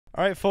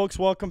All right, folks,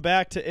 welcome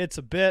back to It's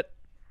a Bit.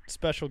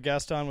 Special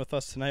guest on with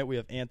us tonight. We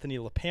have Anthony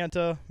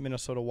LaPanta,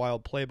 Minnesota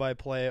Wild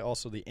play-by-play,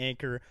 also the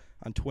anchor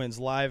on Twins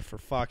Live for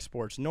Fox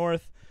Sports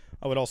North.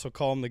 I would also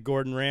call him the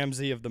Gordon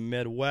Ramsay of the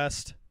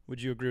Midwest.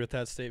 Would you agree with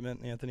that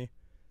statement, Anthony?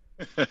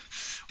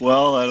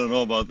 Well, I don't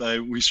know about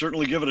that. We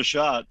certainly give it a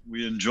shot.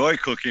 We enjoy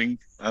cooking.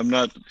 I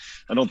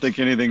don't think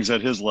anything's at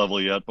his level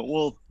yet, but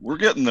we're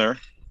getting there.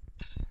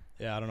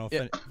 Yeah, I don't know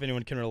if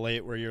anyone can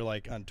relate where you're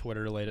like on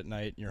Twitter late at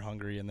night and you're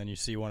hungry and then you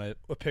see a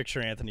picture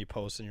Anthony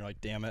posts and you're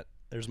like, damn it,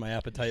 there's my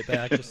appetite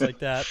back, just like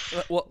that. Yeah.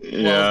 I was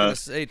gonna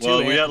say too, we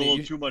Anthony, had a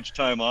little too much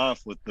time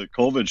off with the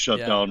COVID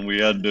shutdown. Yeah. We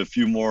had a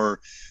few more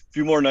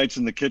nights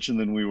in the kitchen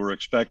than we were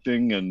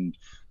expecting, and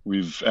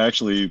we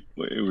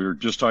were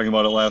just talking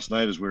about it last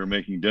night as we were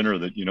making dinner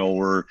that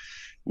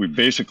we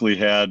basically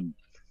had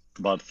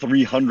about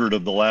 300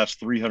 of the last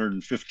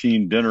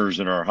 315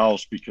 dinners in our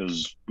house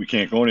because we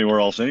can't go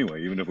anywhere else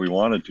anyway, even if we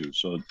wanted to.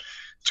 So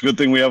it's a good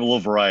thing we have a little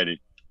variety.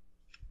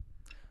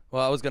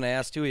 Well, I was going to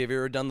ask too, have you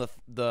ever done the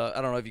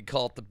I don't know if you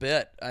call it the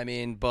bit,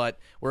 but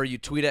where you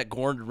tweet at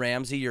Gordon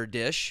Ramsay your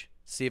dish,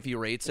 see if he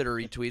rates it or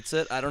retweets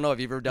it? I don't know. Have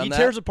you ever done that?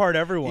 He tears apart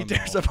everyone. He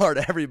tears apart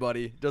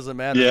everybody. Doesn't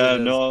matter. Yeah,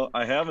 no,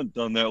 I haven't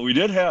done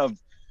that.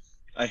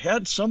 I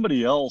had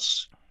somebody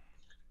else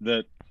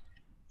that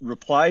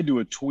replied to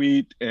a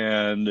tweet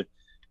and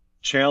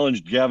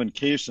challenged Gavin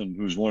Kaysen,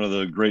 who's one of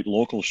the great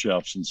local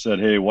chefs, and said,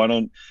 hey,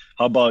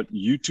 how about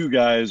you two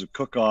guys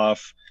cook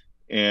off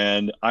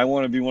and I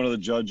want to be one of the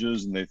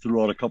judges. And they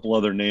threw out a couple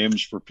other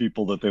names for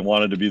people that they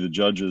wanted to be the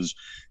judges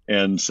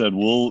and said,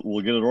 we'll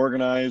get it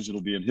organized.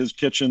 It'll be in his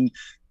kitchen.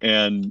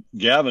 And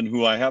Gavin,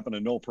 who I happen to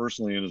know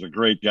personally and is a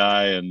great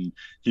guy, and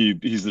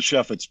he's the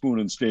chef at Spoon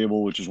and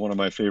Stable, which is one of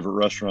my favorite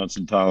restaurants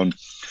in town.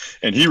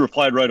 And he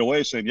replied right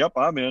away saying, yep,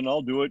 I'm in,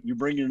 I'll do it. You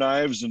bring your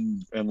knives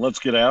and let's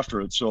get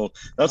after it. So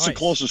that's nice. The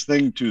closest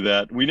thing to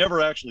that. We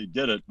never actually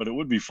did it, but it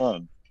would be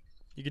fun.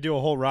 You could do a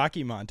whole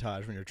Rocky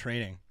montage when you're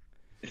training.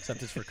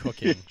 Except it's for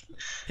cooking.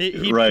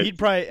 Right. He'd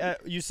probably.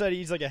 You said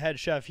he's like a head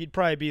chef. He'd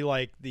probably be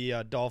like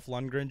the Dolph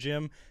Lundgren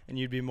gym, and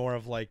you'd be more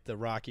of like the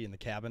Rocky in the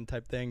cabin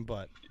type thing.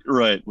 But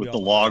right, with the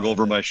log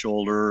over my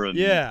shoulder, and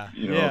yeah,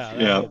 a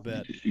little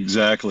bit.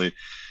 Exactly.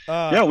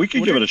 Yeah, we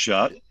could give it a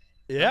shot.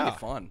 Yeah, that'd be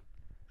fun.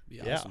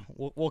 Yeah, awesome.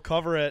 We'll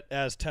cover it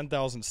as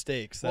 10,000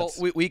 steaks. Well,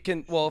 we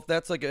can. Well, if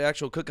that's like an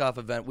actual cook-off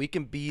event, we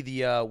can be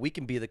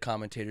the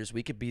commentators.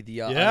 We could be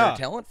the other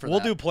talent for that.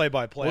 We'll do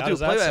play-by-play. We'll do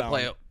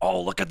play-by-play.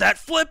 Oh, look at that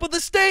flip of the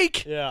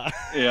steak! Yeah,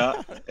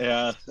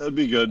 yeah, that'd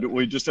be good.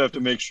 We just have to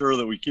make sure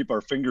that we keep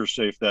our fingers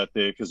safe that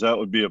day, because that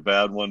would be a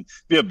bad one.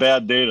 Be a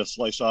bad day to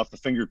slice off the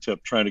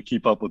fingertip trying to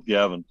keep up with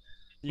Gavin.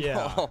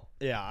 Yeah,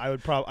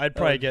 I'd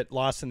probably get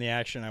lost in the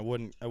action. I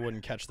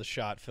wouldn't catch the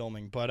shot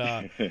filming. But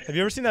have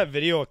you ever seen that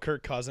video of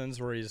Kirk Cousins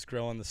where he's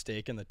grilling the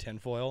steak in the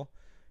tinfoil?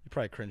 You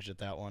probably cringed at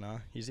that one, huh?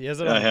 He has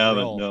it on I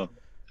haven't. grill. No.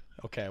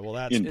 Okay, well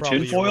that's in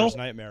probably tinfoil? your worst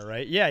nightmare,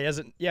 right? Yeah, he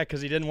hasn't. Yeah,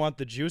 because he didn't want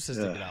the juices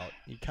to get out.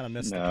 He kind of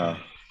missed the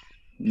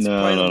point.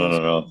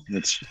 No.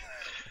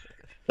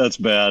 That's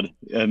bad.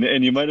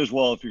 And you might as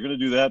well, if you're going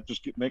to do that,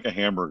 just make a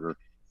hamburger.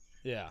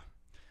 Yeah.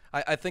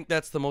 I think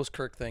that's the most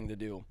Kirk thing to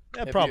do.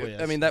 Yeah, probably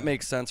is. I mean, that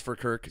makes sense for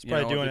Kirk. He's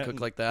probably doing it cook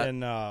like that.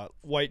 in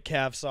white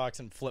calf socks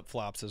and flip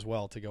flops as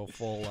well to go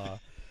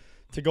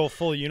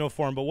full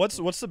uniform. But what's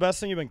the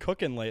best thing you've been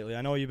cooking lately?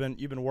 I know you've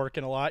been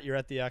working a lot. You're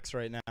at the X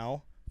right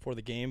now for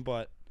the game,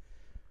 but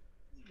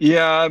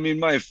yeah, I mean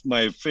my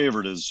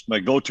favorite is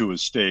my go-to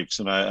is steaks,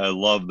 and I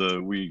love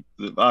the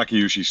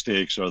Akiyushi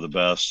steaks are the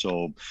best.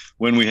 So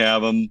when we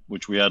have them,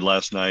 which we had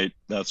last night,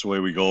 that's the way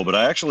we go. But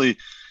I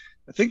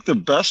think the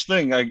best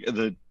thing,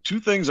 the two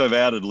things I've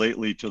added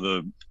lately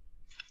to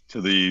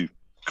the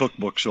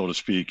cookbook, so to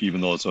speak,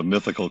 even though it's a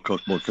mythical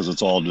cookbook because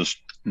it's all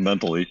just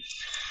mentally.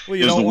 Well,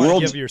 you don't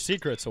want to give your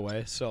secrets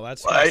away, so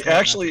that's. It's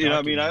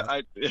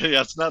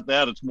not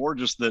that. It's more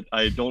just that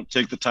I don't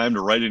take the time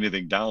to write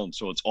anything down,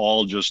 so it's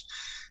all just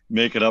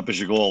make it up as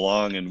you go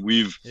along. And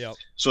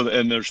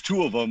and there's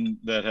two of them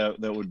that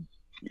would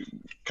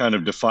kind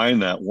of define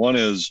that. One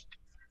is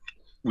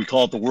we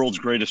call it the world's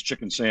greatest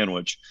chicken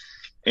sandwich,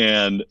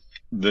 and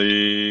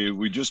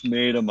we just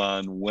made them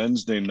on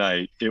Wednesday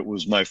night. It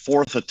was my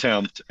fourth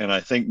attempt, and I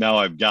think now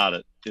I've got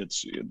it.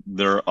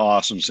 They're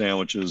awesome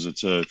sandwiches.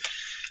 It's a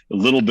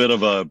little bit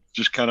of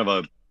just kind of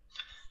a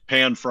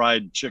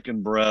pan-fried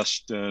chicken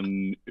breast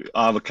and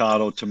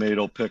avocado,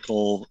 tomato,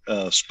 pickle,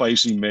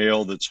 spicy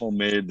mayo that's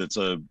homemade. That's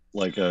it's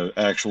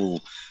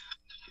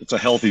a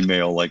healthy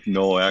mayo, like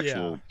no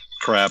actual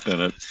crap in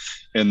it.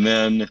 And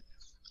then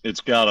it's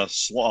got a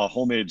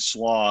homemade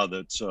slaw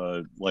that's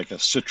like a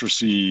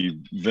citrusy,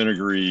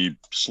 vinegary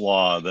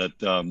slaw that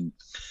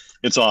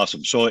it's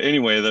awesome. So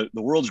anyway,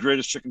 the world's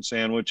greatest chicken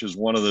sandwich is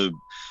one of the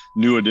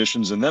new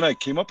additions. And then I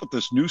came up with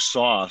this new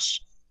sauce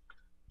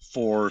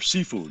for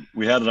seafood.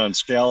 We had it on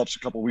scallops a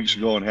couple weeks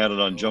ago and had it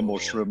on jumbo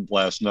shrimp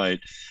last night.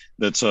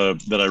 That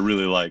I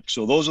really like.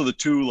 So those are the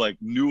two like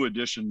new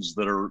additions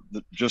that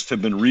just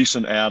have been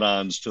recent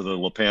add-ons to the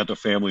LaPanta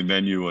family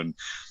menu. And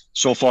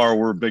so far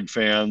we're big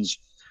fans.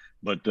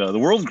 But the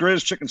world's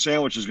greatest chicken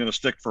sandwich is going to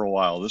stick for a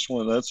while. This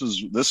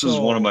is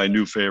one of my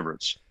new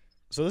favorites.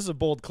 So this is a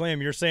bold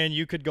claim. You're saying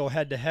you could go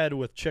head to head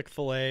with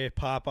Chick-fil-A,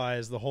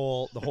 Popeyes, the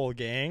whole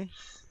gang.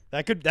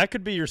 That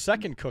could be your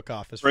second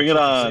cook-off. Bring it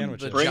on.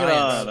 Sandwiches. Bring it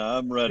on.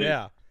 I'm ready.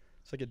 Yeah,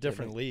 it's like a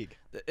different league.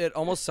 It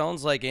almost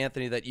sounds like,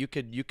 Anthony, that you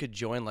could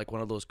join like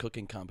one of those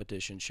cooking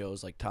competition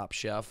shows like Top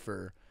Chef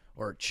or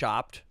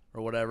Chopped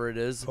or whatever it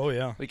is. Oh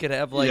yeah, we could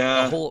have like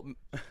a whole.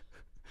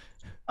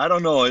 I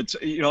don't know. It's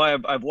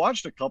I've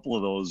watched a couple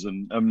of those,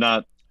 and I'm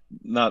not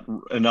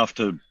enough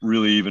to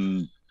really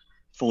even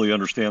fully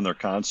understand their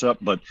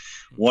concept. But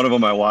one of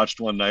them I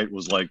watched one night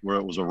was like where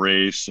it was a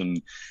race,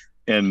 and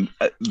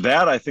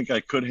that I think I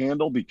could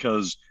handle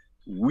because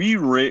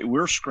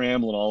we're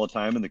scrambling all the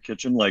time in the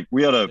kitchen. Like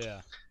we did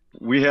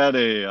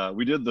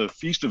the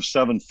Feast of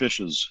Seven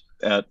Fishes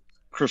at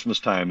Christmas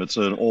time. It's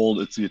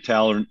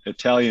the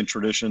Italian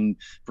tradition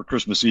for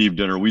Christmas Eve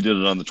dinner. We did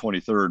it on the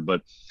 23rd,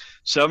 but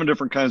 7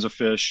 different kinds of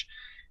fish,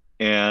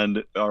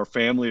 and our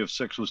family of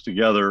 6 was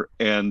together,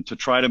 and to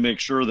try to make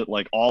sure that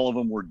like all of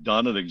them were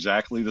done at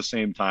exactly the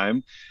same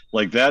time.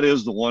 Like that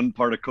is the one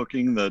part of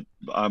cooking that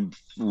I'm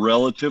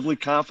relatively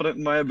confident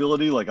in my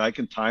ability. Like I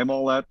can time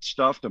all that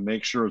stuff to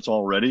make sure it's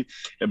all ready.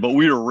 But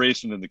we were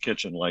racing in the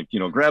kitchen, like,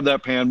 grab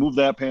that pan, move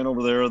that pan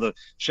over there. The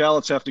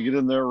shallots have to get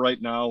in there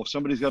right now.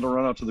 Somebody's got to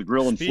run out to the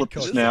grill and flip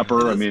the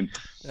snapper. I mean,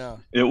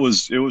 it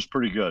was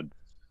pretty good.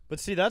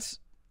 But see, that's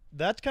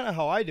kind of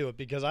how I do it,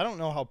 because I don't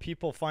know how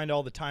people find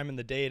all the time in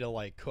the day to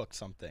like cook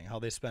something, how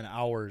they spend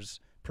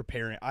hours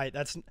preparing. I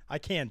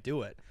can't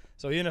do it.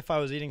 So even if I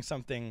was eating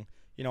something,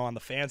 on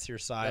the fancier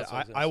side,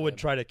 I would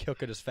try to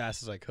cook it as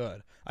fast as I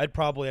could. I'd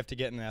probably have to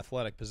get in an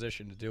athletic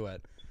position to do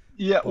it.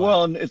 Yeah,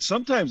 well, and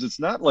sometimes it's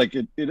not like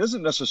it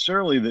isn't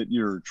necessarily that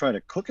you're trying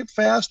to cook it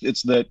fast.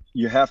 It's that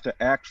you have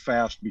to act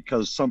fast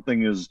because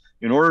something is,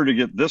 in order to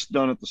get this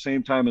done at the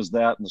same time as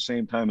that and the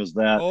same time as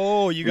that.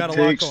 Oh, you got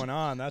a lot going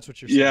on. That's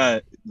what you're saying. Yeah,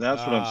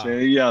 that's what I'm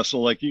saying. Yeah, so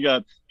like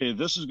hey,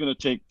 this is going to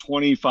take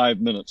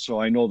 25 minutes.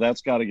 So I know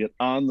that's got to get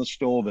on the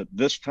stove at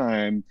this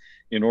time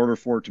in order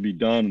for it to be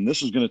done. And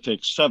this is going to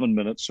take 7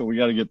 minutes. So we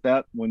got to get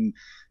that when.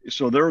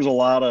 So there was a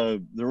lot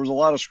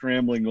of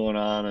scrambling going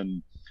on,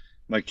 and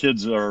my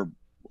kids are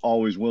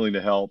always willing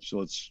to help,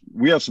 so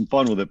we have some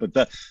fun with it.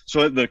 But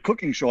so the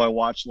cooking show I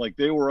watched, like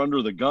they were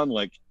under the gun.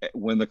 Like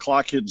when the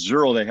clock hit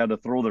 0, they had to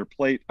throw their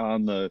plate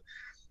on to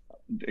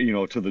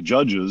the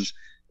judges,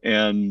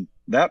 and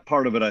that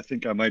part of it I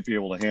think I might be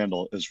able to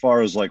handle. As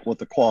far as like what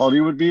the quality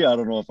would be, I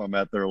don't know if I'm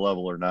at their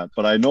level or not,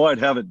 but I know I'd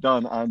have it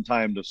done on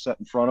time to set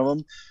in front of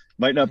them.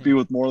 Might not be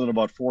with more than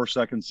about 4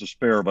 seconds to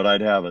spare, but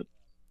I'd have it.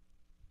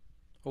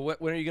 Well,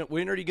 when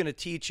are you gonna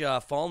teach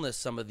Fallness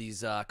some of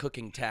these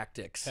cooking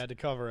tactics? Had to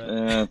cover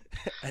it.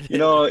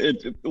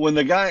 When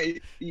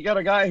you got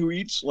a guy who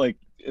eats like,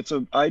 it's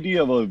an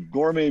idea of a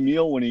gourmet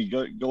meal when he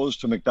goes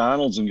to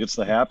McDonald's and gets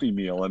the Happy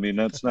Meal. I mean,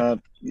 that's not,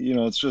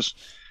 it's just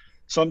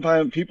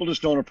sometimes people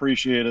just don't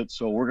appreciate it.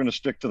 So we're going to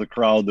stick to the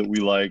crowd that we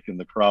like and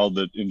the crowd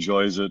that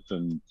enjoys it.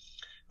 And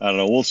I don't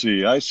know, we'll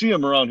see. I see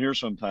him around here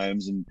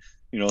sometimes, and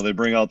they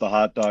bring out the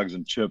hot dogs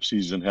and chips.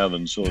 He's in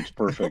heaven, so it's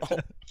perfect.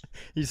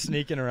 He's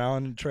sneaking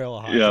around and trail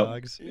of hot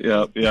dogs.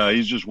 Yeah.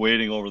 He's just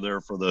waiting over there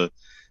for the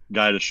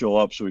guy to show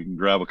up so he can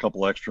grab a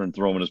couple extra and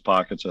throw them in his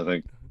pockets, I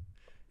think.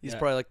 He's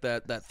probably like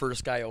that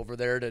first guy over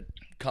there to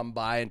come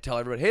by and tell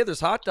everybody, hey, there's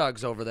hot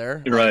dogs over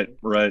there. Right.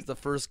 He's the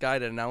first guy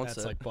to announce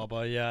That's it. like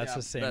Bubba. Yeah, it's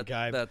the same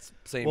guy. That's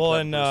same. Well,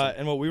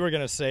 and what we were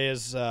going to say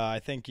is I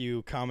think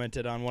you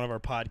commented on one of our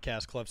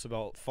podcast clips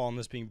about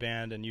Fallness being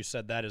banned, and you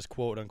said that is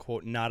quote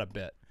unquote not a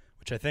bit,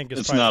 which I think is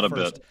it's probably not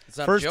the a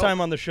bit. first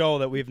time on the show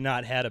that we've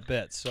not had a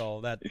bit.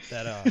 So that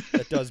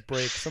does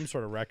break some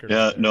sort of record.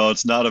 Yeah, no,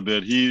 it's not a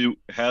bit. He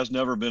has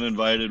never been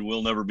invited,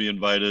 will never be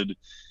invited.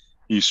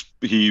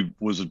 He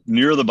was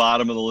near the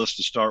bottom of the list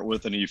to start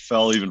with, and he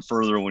fell even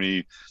further when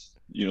he,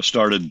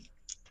 started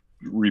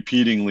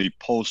repeatedly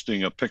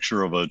posting a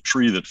picture of a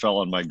tree that fell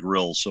on my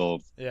grill. So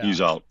he's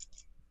out.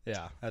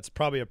 Yeah, that's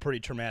probably a pretty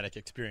traumatic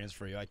experience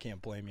for you. I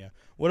can't blame you.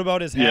 What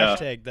about his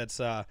hashtag?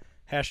 That's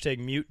hashtag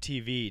mute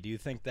TV. Do you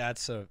think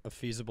that's a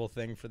feasible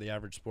thing for the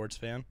average sports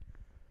fan?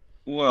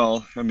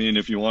 Well, I mean,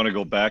 if you want to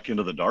go back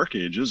into the dark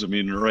ages, I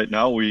mean, right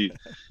now we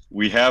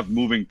have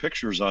moving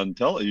pictures on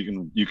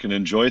you can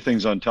enjoy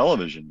things on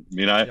television. I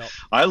mean,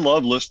 I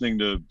love listening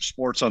to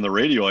sports on the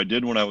radio. I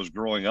did when I was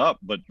growing up,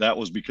 but that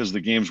was because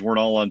the games weren't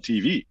all on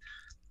TV.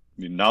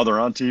 I mean, now they're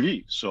on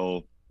TV.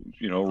 So,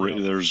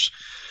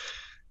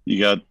 you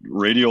got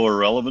radio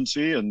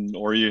irrelevancy,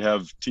 or you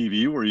have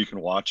TV where you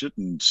can watch it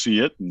and see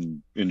it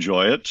and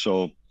enjoy it.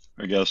 So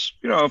I guess,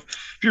 if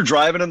you're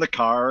driving in the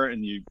car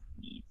and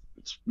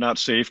it's not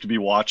safe to be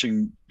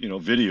watching,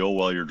 video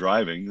while you're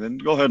driving, then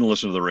go ahead and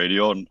listen to the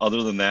radio. And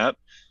other than that,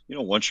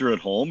 once you're at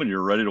home and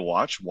you're ready to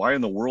watch, why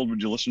in the world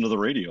would you listen to the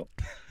radio?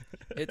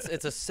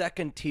 It's a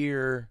second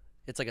tier.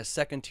 It's like a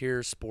second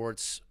tier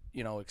sports,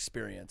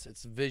 experience.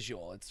 It's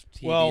visual. It's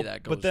TV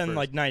that goes. But then first.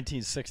 like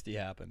 1960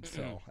 happened,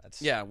 so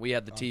that's we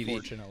had the TV.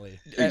 Unfortunately,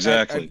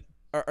 exactly.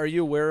 Are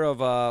you aware of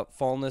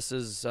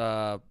Fallness's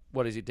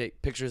what does he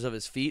take pictures of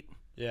his feet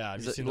Yeah, have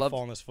Is you it- seen he the loved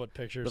fall in his foot The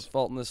pictures?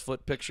 fault in his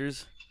foot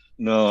pictures.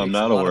 No, I'm Takes a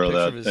not lot aware of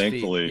picture that. his feet.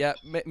 Thankfully. Yeah,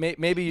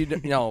 maybe you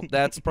know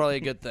that's probably a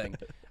good thing.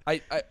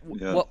 Yeah.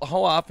 Well,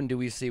 how often do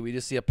we see? We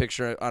just see a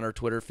picture on our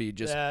Twitter feed,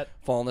 just That-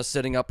 Fallness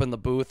sitting up in the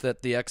booth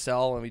at the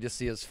XL, and we just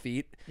see his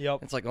feet.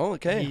 Yep. It's like, oh,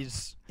 okay, He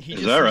Is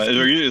just that right? was-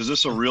 Is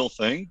this a real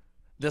thing?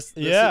 this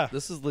Yeah.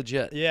 this is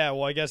legit. Yeah,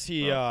 well, I guess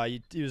he Oh.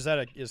 he was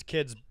at his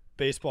kid's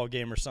baseball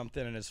game or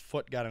something, and his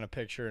foot got in a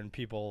picture, and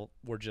people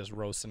were just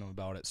roasting him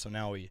about it. So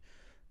now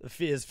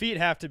his feet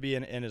have to be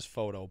in his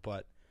photo.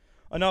 But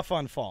enough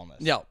on Fallness.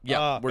 Yeah, we're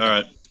All done.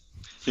 right.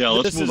 Yeah,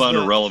 let's This move is on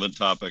to the- relevant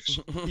topics.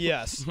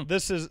 Yes,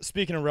 this is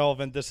speaking of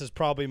relevant. This is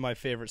probably my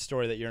favorite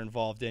story that you're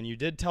involved in. You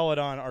did tell it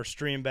on our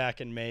stream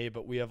back in May,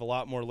 but we have a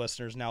lot more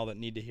listeners now that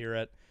need to hear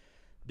it.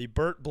 The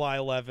Burt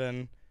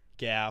Blyleven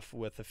gaffe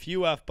with a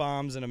few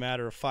F-bombs in a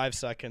matter of 5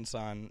 seconds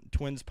on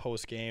Twins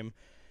post game.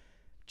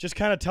 Just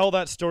kind of tell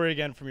that story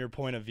again from your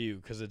point of view,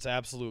 because it's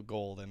absolute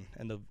gold,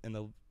 and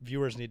the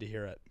viewers need to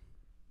hear it.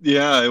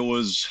 Yeah, it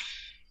was.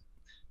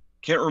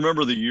 Can't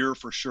remember the year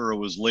for sure. It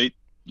was late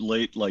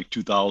like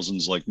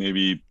 2000s, like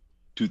maybe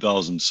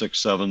 2006,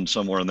 7,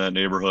 somewhere in that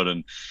neighborhood.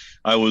 And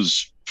I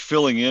was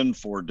filling in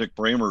for Dick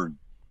Bramer,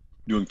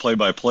 doing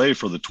play-by-play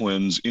for the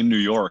Twins in New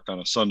York on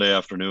a Sunday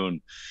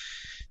afternoon.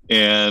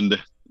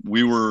 And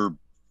we were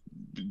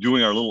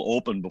doing our little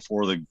open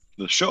before the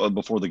show,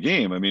 before the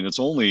game. I mean, it's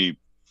only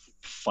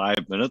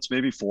 5 minutes,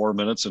 maybe 4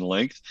 minutes in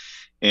length.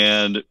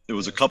 And it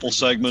was a couple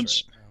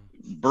segments.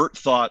 Bert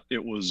thought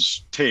it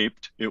was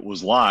taped, it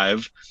was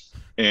live.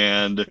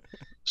 And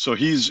so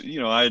he's,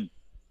 I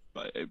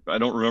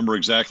don't remember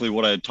exactly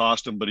what I had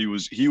tossed him, but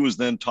he was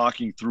then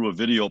talking through a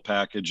video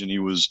package, and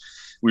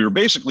we were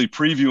basically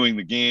previewing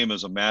the game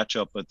as a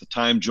matchup. At the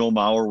time, Joe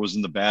Mauer was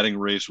in the batting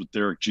race with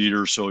Derek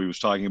Jeter. So he was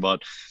talking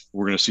about,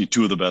 we're going to see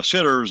two of the best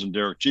hitters, and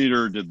Derek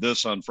Jeter did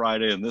this on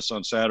Friday and this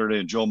on Saturday,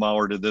 and Joe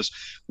Mauer did this.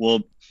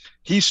 Well,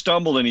 he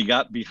stumbled and he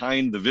got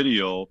behind the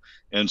video.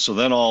 And so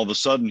then all of a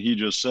sudden he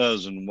just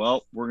says, and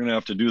well, we're going to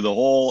have to do the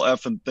whole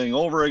effing thing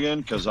over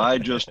again because I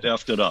just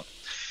effed it up.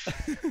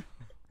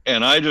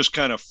 And I just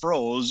kind of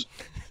froze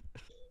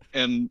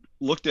and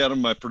looked at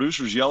him. My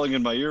producer's yelling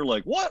in my ear,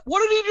 like, what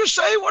did he just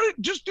say?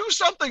 Just do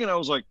something. And I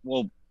was like,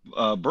 well,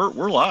 Bert,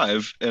 we're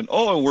live. And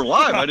we're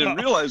live. I didn't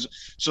realize.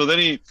 So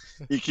then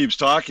he keeps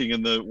talking.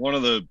 And one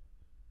of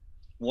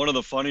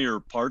the funnier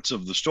parts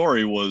of the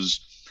story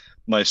was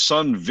my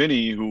son,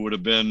 Vinny, who would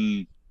have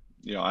been,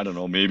 I don't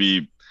know,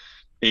 maybe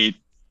 8,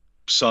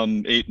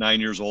 9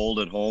 years old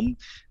at home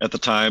at the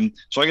time.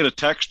 So I get a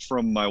text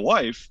from my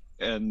wife,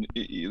 and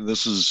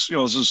this is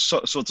so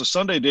it's a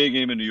Sunday day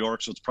game in New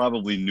York. So it's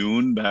probably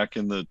noon back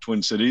in the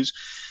Twin Cities.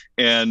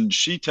 And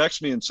she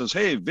texts me and says,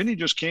 hey, Vinny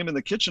just came in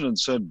the kitchen and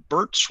said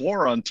Bert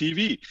swore on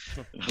TV.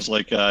 And I was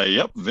like,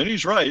 yep,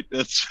 Vinny's right.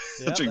 That's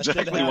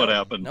exactly what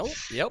happened. Nope.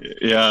 Yep.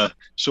 Yeah.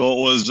 So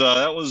it was,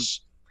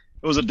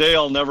 it was a day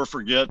I'll never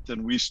forget.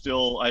 And we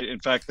still, in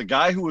fact, the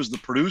guy who was the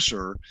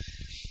producer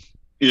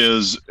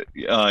is,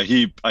 I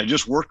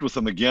just worked with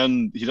him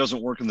again. He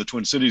doesn't work in the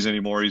Twin Cities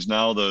anymore. He's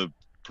now the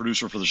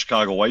producer for the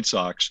Chicago White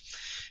Sox.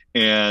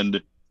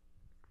 And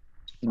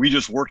we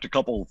just worked a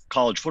couple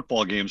college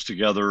football games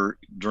together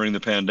during the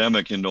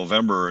pandemic in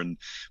November. And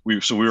we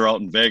were out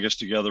in Vegas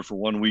together for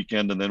one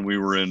weekend, and then we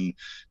were in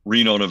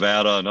Reno,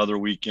 Nevada, another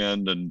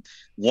weekend. And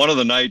one of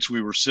the nights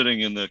we were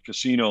sitting in the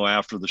casino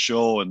after the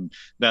show, and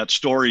that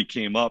story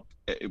came up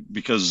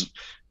because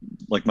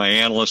like my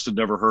analyst had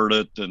never heard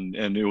it. And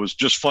it was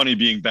just funny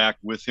being back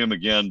with him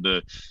again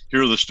to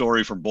hear the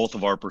story from both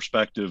of our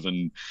perspective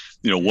and,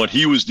 what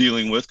he was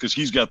dealing with. Cause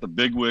he's got the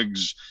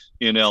bigwigs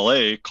in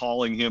LA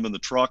calling him in the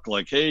truck,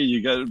 like,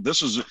 hey,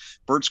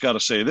 Bert's got to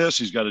say this.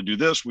 He's got to do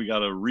this. We got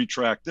to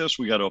retract this.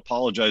 We got to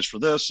apologize for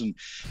this. And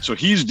so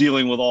he's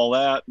dealing with all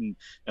that. And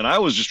I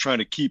was just trying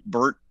to keep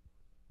Bert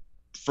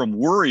from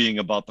worrying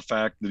about the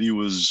fact that he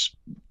was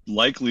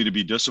likely to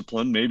be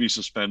disciplined, maybe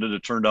suspended.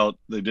 It turned out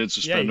they did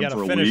suspend him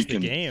for a week. The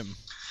game.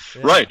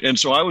 Yeah. Right. And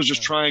so I was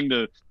just I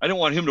didn't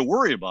want him to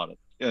worry about it.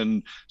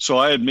 And so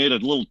I had made a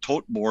little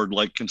tote board,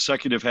 like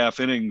consecutive half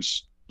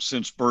innings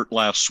since Bert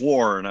last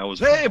swore. And I was,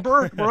 hey,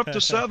 Bert, we're up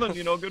to 7,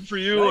 good for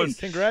you. Nice. And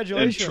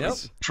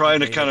Congratulations. And trying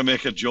to kind of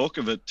make a joke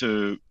of it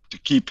to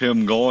keep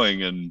him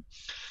going.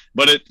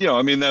 But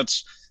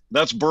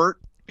that's Bert.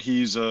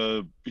 He's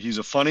a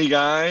funny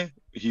guy.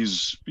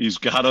 He's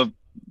got a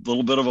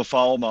little bit of a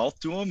foul mouth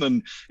to him,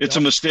 and it's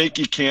a mistake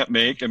you can't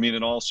make. I mean,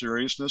 in all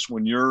seriousness,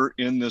 when you're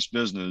in this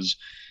business,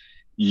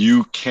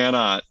 you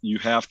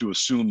have to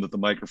assume that the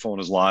microphone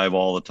is live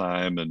all the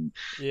time. And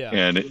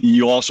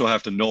you also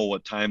have to know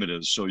what time it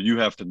is. So you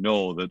have to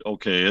know that,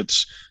 okay,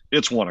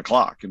 it's 1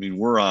 o'clock. I mean,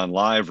 we're on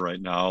live right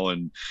now,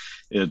 and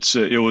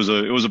it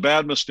was a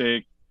bad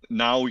mistake.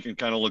 Now we can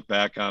kind of look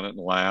back on it and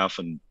laugh.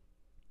 And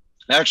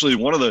actually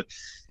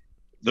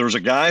there was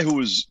a guy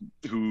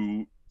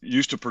who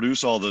used to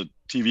produce all the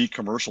TV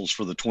commercials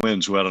for the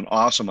Twins, who had an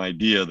awesome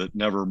idea that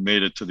never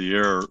made it to the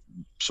air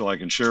so I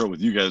can share it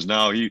with you guys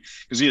now.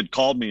 Because he had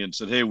called me and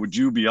said, "Hey, would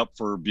you be up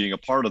for being a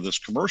part of this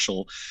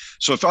commercial?"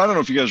 So I don't know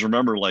if you guys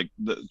remember, like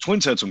the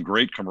Twins had some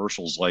great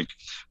commercials. Like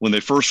when they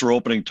first were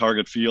opening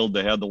Target Field,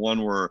 they had the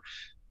one where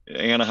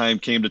Anaheim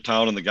came to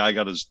town and the guy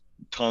got his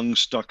tongue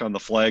stuck on the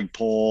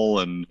flagpole,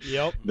 and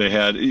they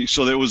had,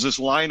 so there was this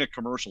line of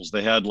commercials.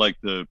 They had like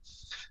the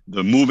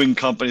moving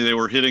company, they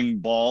were hitting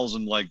balls,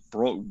 and like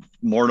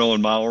Morneau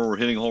and Mauer were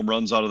hitting home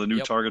runs out of the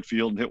new Target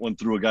Field and hit one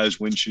through a guy's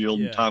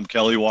windshield, and Tom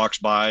Kelly walks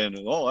by and,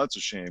 oh, that's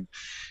a shame.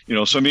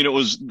 So I mean,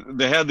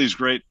 they had these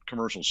great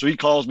commercials. So he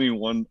calls me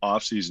one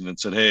off season and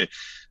said, "Hey,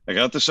 I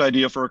got this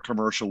idea for a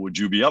commercial. Would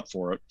you be up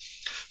for it?"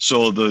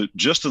 So the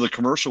gist of the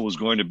commercial was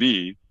going to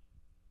be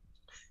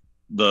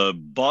the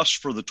bus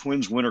for the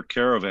Twins winter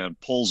caravan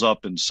pulls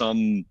up in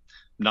some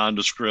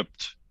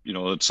nondescript,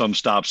 at some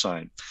stop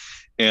sign.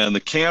 And the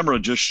camera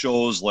just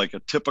shows like a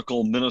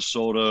typical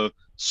Minnesota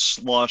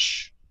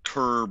slush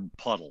curb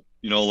puddle,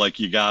 like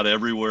you got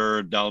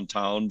everywhere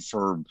downtown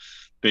for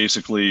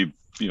basically,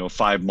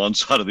 5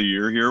 months out of the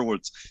year here, where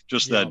it's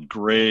just that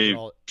gray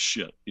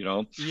shit,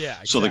 Yeah.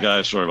 Exactly. So the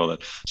guy, sorry about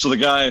that. So the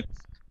guy,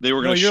 they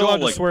were going to show, you're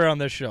allowed to swear on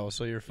this show,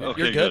 so you're fine.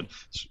 Okay, you're good.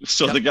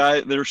 So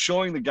they're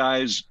showing the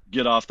guys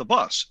get off the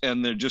bus,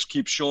 and they just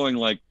keep showing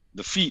like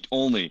the feet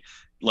only,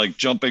 like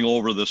jumping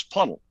over this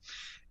puddle.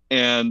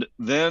 And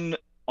then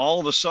all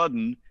of a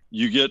sudden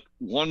you get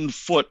one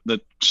foot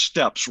that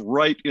steps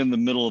right in the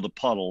middle of the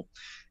puddle,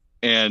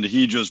 and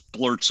he just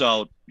blurts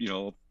out,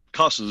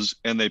 cusses,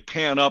 and they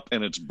pan up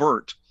and it's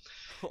Bert.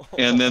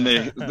 And then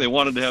they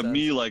wanted to have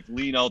me like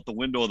lean out the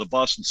window of the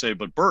bus and say,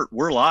 "But Bert,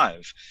 we're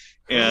live."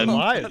 And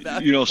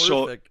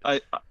so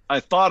I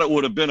thought it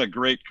would have been a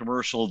great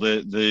commercial.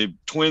 The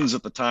Twins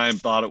at the time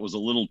thought it was a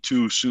little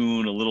too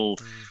soon, a little.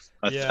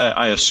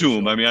 I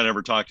assume. I mean, I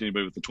never talked to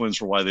anybody with the Twins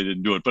for why they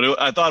didn't do it, but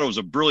I thought it was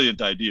a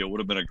brilliant idea. It would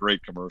have been a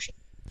great commercial.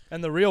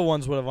 And the real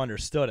ones would have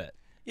understood it.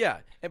 Yeah,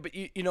 but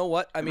you know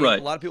what? I mean, a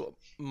lot of people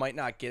might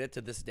not get it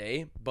to this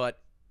day, but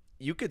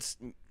you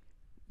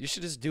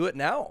should just do it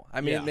now.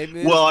 I mean,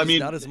 maybe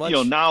not as much.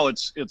 Now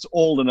it's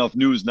old enough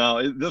news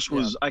now. This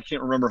was, I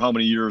can't remember how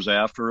many years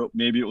after it.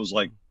 Maybe it was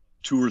like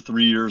 2 or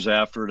 3 years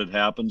after it had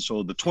happened.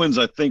 So the Twins,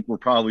 I think, were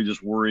probably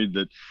just worried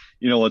that,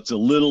 it's a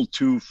little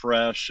too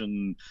fresh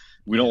and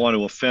we don't want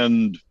to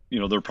offend,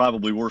 there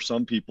probably were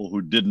some people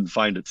who didn't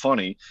find it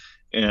funny.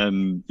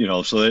 And,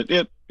 so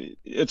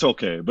it's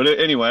okay. But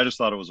anyway, I just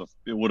thought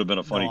it would have been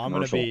a funny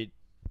commercial.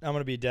 I'm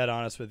gonna be dead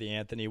honest with you,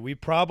 Anthony. We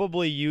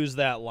probably use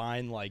that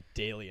line like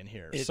daily in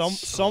here.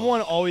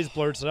 Someone always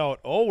blurts it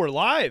out. "Oh, we're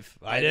live!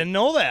 I didn't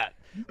know that."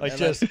 Like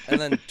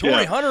and then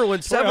Torrey Hunter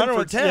went 7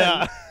 for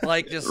 10.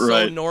 Like just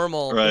so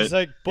normal. Right. It's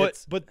like,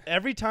 but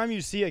every time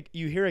you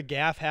hear a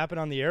gaffe happen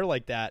on the air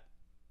like that,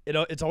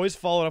 it's always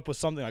followed up with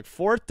something like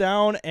 4th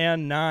down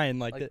and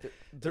 9.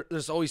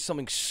 There's always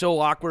something so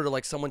awkward, or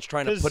like someone's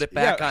trying to put it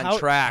back on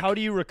track. How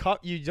do you recover?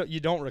 You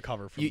don't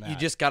recover from that. You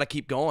just got to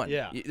keep going.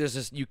 Yeah.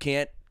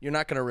 You're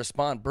not going to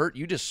respond. Bert,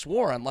 you just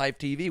swore on live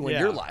TV when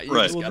you're live.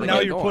 Now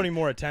you're putting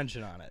more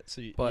attention on it.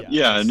 So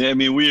and I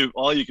mean,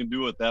 all you can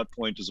do at that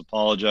point is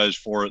apologize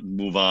for it and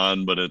move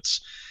on. But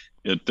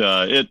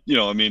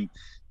I mean,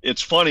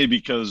 it's funny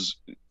because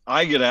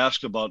I get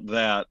asked about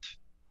that.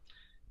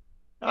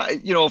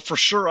 For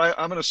sure,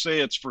 I'm going to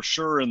say it's for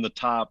sure in the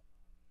top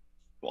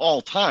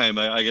all time.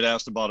 I get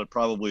asked about it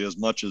probably as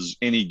much as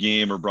any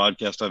game or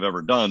broadcast I've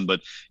ever done.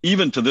 But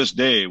even to this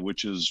day,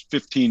 which is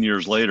 15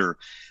 years later,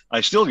 I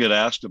still get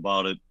asked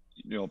about it,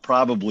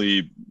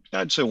 probably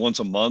I'd say once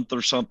a month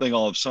or something.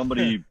 I'll have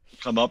somebody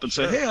come up and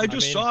say, "Hey, I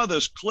just saw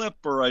this clip,"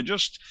 or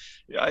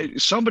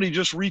somebody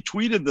just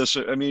retweeted this.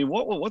 I mean,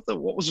 what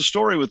was the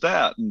story with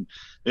that? And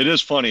it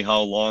is funny how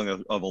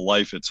long of a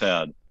life it's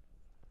had.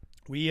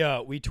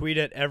 We tweet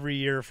it every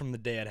year from the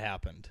day it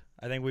happened.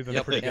 I think we've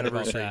been pretty good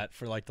about that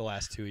for like the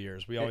last 2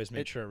 years. We always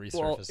make sure it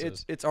resurfaces. Well,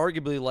 it's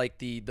arguably like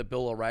the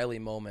Bill O'Reilly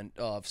moment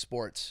of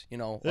sports.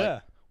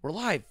 Like, we're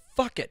live.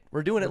 Fuck it,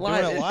 we're doing it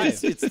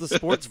live. It's the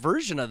sports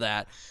version of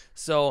that.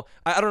 So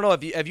I don't know.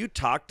 Have you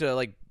talked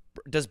to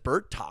does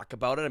Bert talk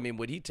about it? I mean,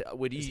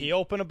 is he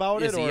open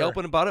about it? Is he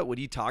open about it? Would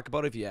he talk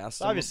about it if you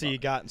asked him? Obviously, he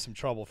got in some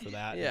trouble for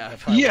that. Yeah,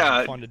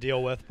 wasn't fun to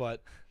deal with,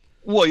 but.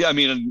 Well, yeah, I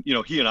mean,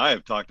 he and I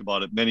have talked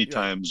about it many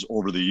times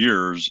over the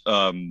years.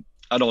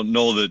 I don't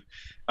know that.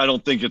 I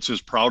don't think it's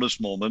his proudest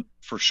moment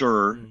for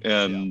sure,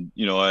 and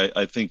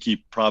I think he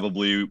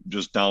probably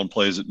just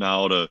downplays it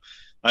now.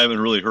 I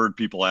haven't really heard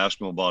people ask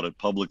him about it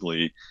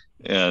publicly,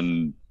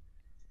 and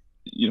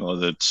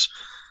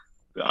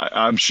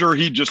I'm sure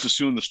he'd just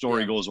assume the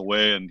story goes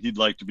away, and he'd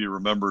like to be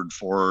remembered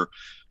for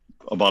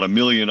about a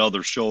million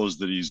other shows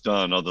that he's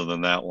done other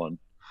than that one.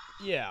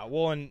 Yeah,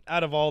 well, and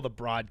out of all the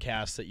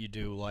broadcasts that you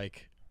do,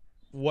 like,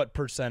 what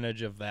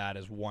percentage of that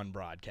is one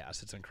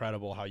broadcast? It's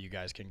incredible how you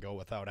guys can go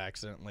without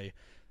accidentally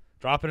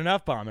dropping an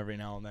F-bomb every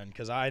now and then,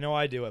 because I know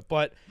I do it.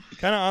 But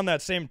kind of on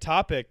that same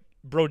topic,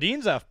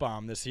 Brodeen's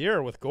F-bomb this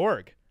year with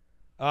Gorg.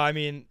 I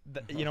mean,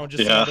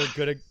 just another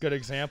good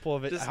example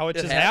of it, how it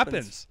just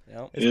happens.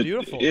 Yep. It's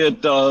beautiful.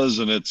 It does,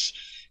 and it's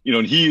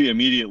and he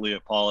immediately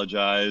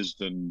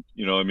apologized. And,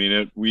 I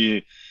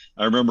mean,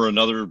 I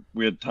remember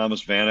we had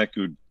Thomas Vanek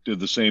who did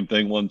the same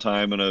thing one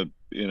time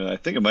I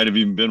think it might have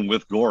even been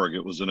with Gorg.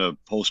 It was in a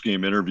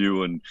post-game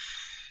interview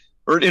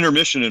or an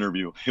intermission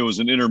interview. It was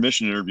an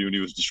intermission interview, and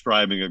he was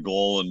describing a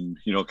goal and,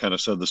 kind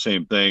of said the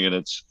same thing.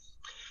 And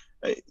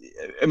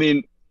I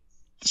mean,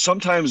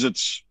 sometimes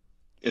it's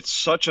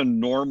such a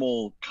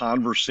normal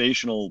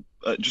conversational,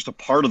 just a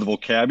part of the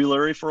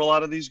vocabulary for a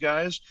lot of these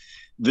guys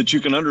that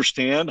you can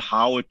understand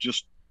how it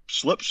just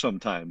slips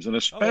sometimes. And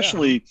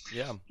especially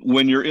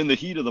when you're in the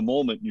heat of the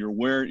moment,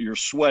 you're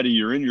sweaty,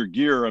 you're in your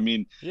gear. I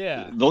mean,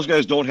 those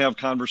guys don't have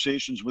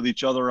conversations with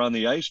each other on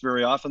the ice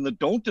very often that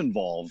don't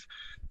involve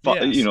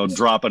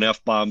dropping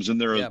F-bombs in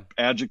there,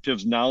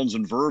 adjectives, nouns,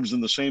 and verbs in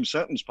the same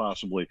sentence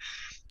possibly.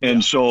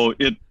 And so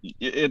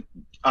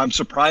I'm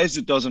surprised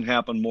it doesn't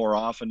happen more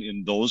often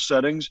in those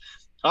settings.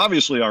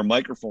 Obviously, our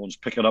microphones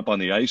pick it up on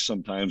the ice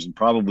sometimes, and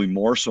probably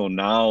more so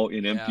now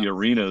in empty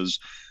arenas.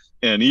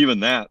 And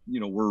even that,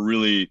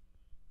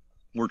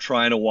 we're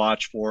trying to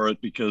watch for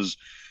it because,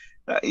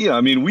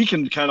 I mean, we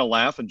can kind of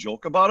laugh and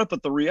joke about it,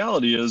 but the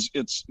reality is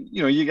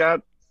you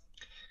got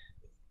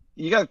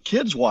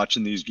kids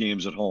watching these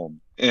games at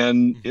home,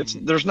 and it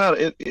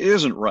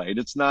isn't right.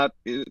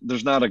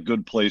 There's not a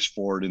good place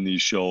for it in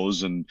these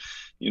shows. And,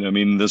 I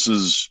mean, this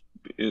is,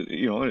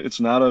 it's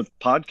not a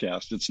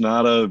podcast. It's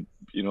not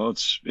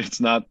it's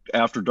not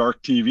after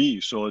dark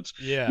TV. So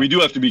we do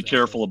have to be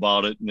careful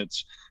about it. And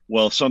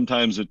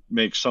sometimes it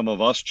makes some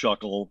of us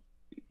chuckle.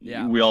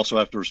 Yeah. We also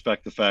have to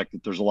respect the fact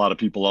that there's a lot of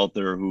people out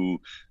there who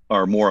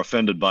are more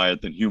offended by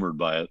it than humored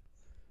by it.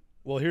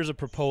 Well, here's a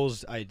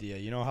proposed idea.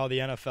 You know how the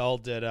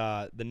NFL did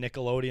the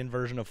Nickelodeon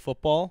version of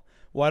football?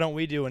 Why don't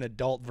we do an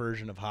adult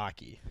version of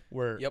hockey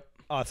where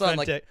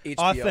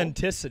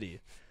authenticity?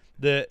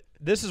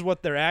 This is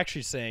what they're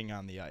actually saying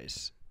on the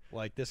ice.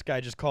 Like, this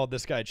guy just called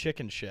this guy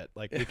chicken shit.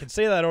 Like, we can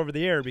say that over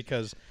the air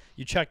because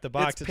you check the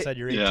box. It said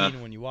you're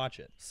 18 when you watch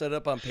it. Set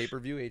up on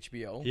pay-per-view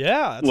HBO.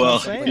 Yeah, that's what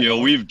I'm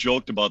saying. We've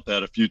joked about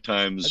that a few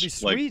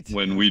times. Like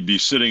when we'd be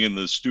sitting in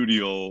the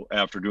studio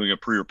after doing a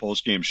pre or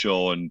post game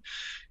show, and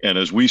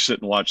as we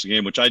sit and watch the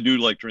game, which I do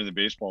like during the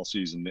baseball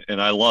season,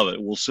 and I love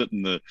it. We'll sit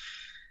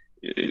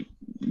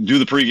do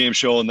the pregame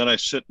show, and then I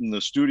sit in the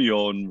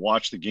studio and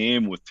watch the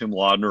game with Tim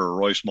Laudner or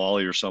Roy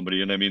Smalley or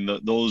somebody. And I mean,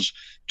 those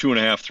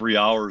 2.5, 3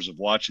 hours of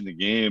watching the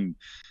game,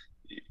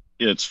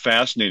 it's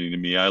fascinating to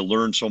me. I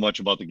learned so much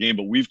about the game,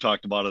 but we've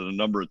talked about it a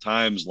number of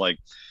times. Like,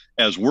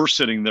 as we're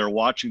sitting there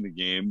watching the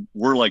game,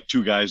 we're like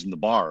two guys in the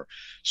bar.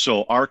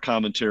 So our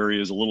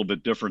commentary is a little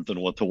bit different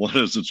than what the one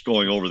is that's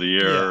going over the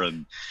air.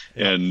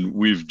 And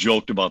we've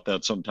joked about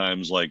that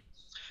sometimes, like,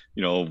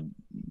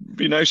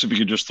 be nice if you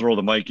could just throw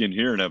the mic in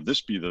here and have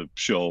this be the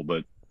show,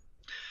 but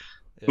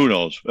who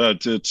knows?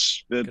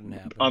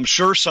 I'm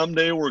sure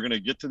someday we're going to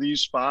get to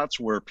these spots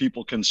where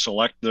people can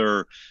select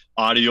their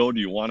audio. Do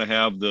you want to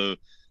have the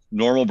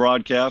normal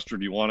broadcast, or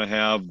do you want to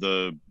have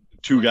the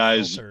two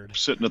guys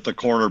sitting at the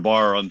corner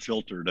bar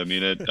unfiltered? I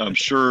mean, I'm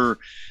sure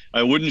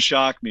it wouldn't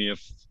shock me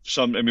if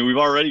we've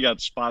already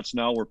got spots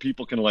now where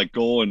people can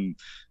go and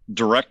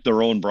direct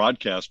their own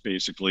broadcast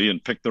basically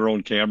and pick their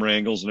own camera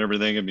angles and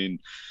everything. I mean,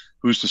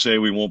 who's to say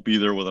we won't be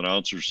there with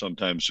announcers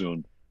sometime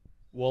soon?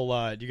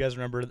 Well, do you guys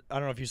remember? I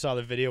don't know if you saw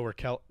the video where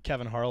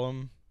Kevin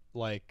Harlan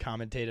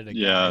commentated a guy.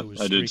 Yeah, who was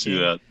I did see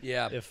that.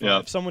 Yeah.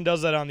 If someone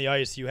does that on the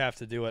ice, you have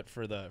to do it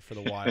for the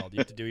Wild. You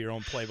have to do your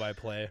own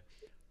play-by-play.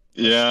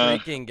 Yeah,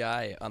 streaking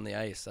guy on the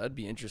ice. That'd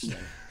be interesting.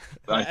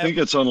 I think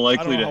it's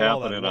unlikely to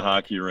happen in a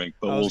hockey rink,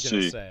 but we'll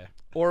see.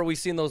 Or we've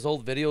seen those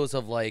old videos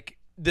of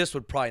this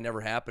would probably never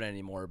happen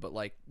anymore, but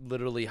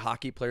literally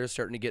hockey players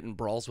starting to get in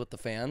brawls with the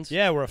fans.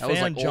 Yeah, where a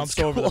fan jumps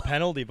over the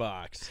penalty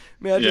box.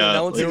 Man, the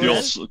old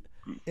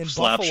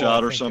slap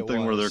shot or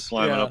something where they're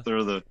climbing up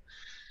there,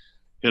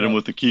 hit him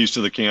with the keys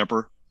to the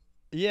camper.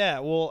 Yeah,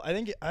 well, I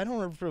don't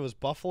remember if it was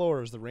Buffalo or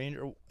it was the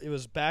Ranger. It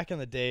was back in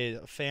the day.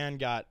 A fan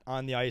got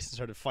on the ice and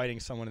started fighting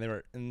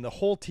someone, and the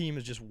whole team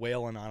is just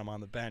wailing on him on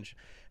the bench.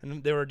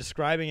 And they were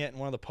describing it in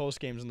one of the post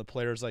games, and the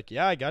players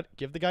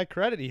give the guy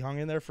credit. He hung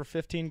in there for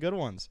 15 good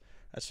ones.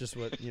 That's just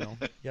what you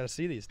got to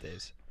see these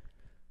days.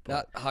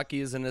 Hockey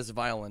isn't as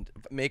violent.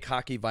 Make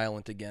hockey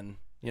violent again.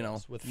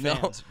 With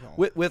fans.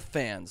 No. With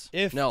fans.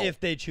 If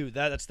they choose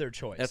that's their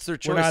choice. That's their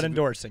choice. We're not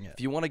endorsing it.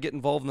 If you want to get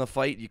involved in the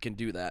fight, you can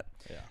do that.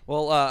 Yeah.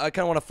 Well, I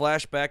kind of want to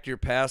flash back to your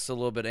past a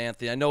little bit,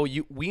 Anthony. I know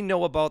we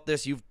know about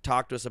this. You've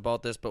talked to us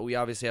about this, but we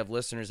obviously have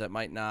listeners that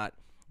might not,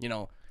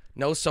 know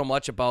so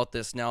much about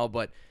this now.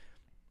 But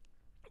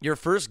your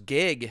first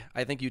gig,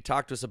 I think you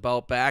talked to us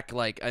about back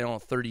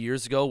 30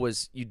 years ago,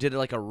 was you did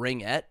like a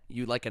ringette.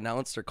 You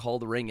announced or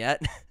called a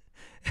ringette,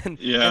 and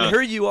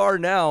here you are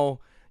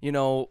now.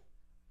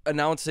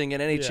 Announcing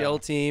an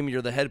NHL team,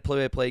 you're the head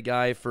play-by-play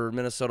guy for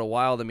Minnesota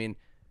Wild. I mean,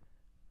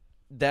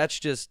 that's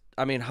just.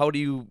 I mean, how do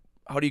you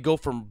go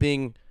from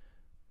being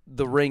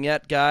the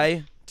ringette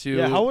guy to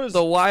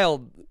the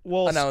Wild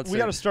announcer? We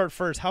got to start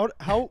first.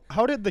 How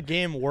did the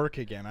game work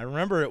again? I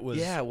remember it was.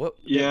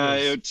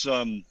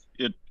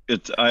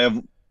 It's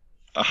I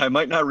I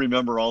might not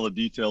remember all the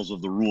details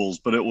of the rules,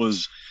 but it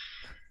was,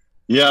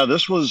 yeah,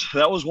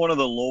 that was one of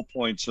the low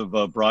points of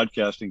a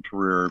broadcasting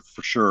career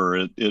for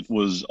sure. It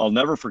was, I'll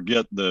never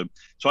forget so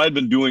I had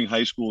been doing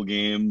high school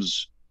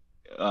games,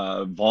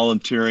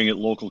 volunteering at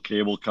local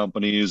cable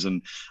companies.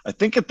 And I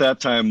think at that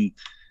time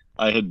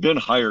I had been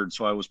hired.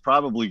 So I was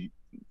probably,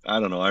 I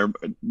don't know,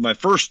 my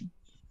first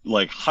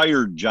like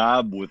hired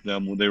job with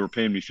them when they were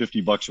paying me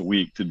 $50 a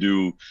week to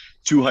do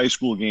 2 high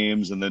school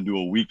games and then do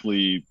a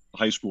weekly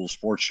high school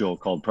sports show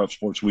called Prep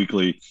Sports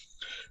Weekly.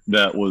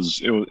 And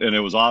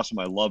it was awesome.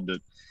 I loved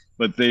it.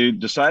 But they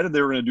decided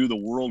they were going to do the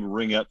World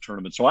Ringette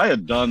tournament. So I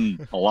had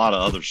done a lot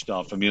of other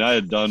stuff. I mean, I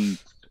had done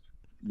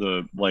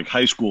the like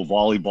high school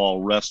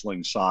volleyball,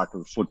 wrestling,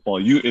 soccer, football.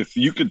 If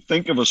you could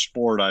think of a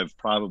sport, I've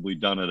probably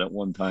done it at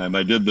one time.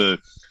 I did the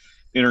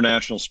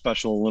International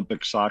Special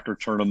Olympic soccer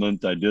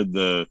tournament. I did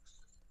the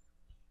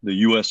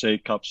USA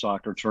Cup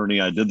soccer tourney.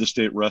 I did the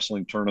state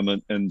wrestling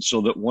tournament. And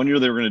so that one year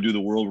they were going to do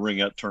the World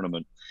Ringette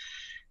tournament.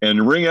 And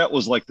ringette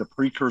was like the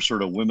precursor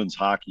to women's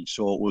hockey.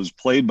 So it was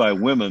played by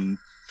women,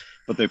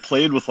 but they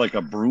played with like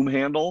a broom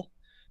handle.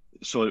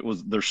 So it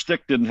was, their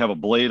stick didn't have a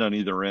blade on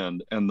either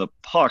end. And the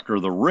puck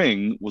or the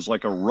ring was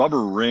like a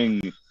rubber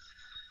ring.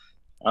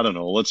 I don't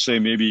know, let's say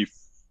maybe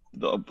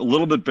a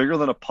little bit bigger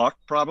than a puck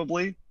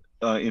probably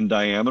in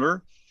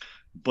diameter,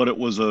 but it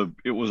was a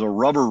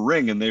rubber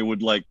ring. And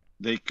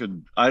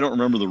I don't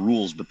remember the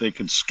rules, but they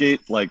could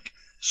skate like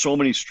so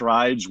many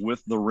strides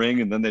with the ring,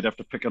 and then they'd have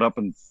to pick it up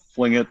and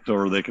fling it,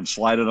 or they could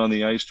slide it on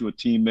the ice to a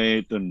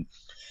teammate.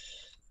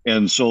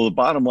 And so the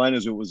bottom line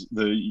is, it was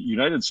the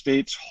United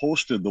States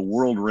hosted the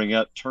World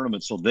Ringette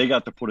tournament, so they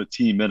got to put a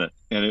team in it,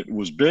 and it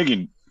was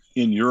big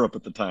in Europe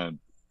at the time.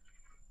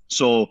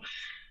 So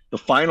the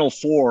final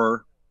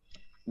 4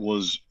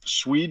 was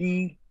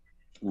Sweden,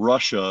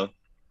 Russia,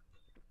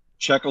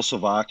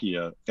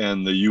 Czechoslovakia,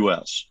 and the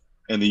U.S.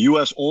 And the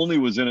U.S. only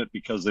was in it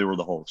because they were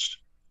the host.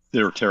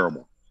 They were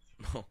terrible.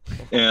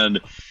 And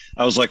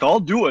I was like, I'll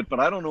do it, but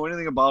I don't know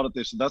anything about it.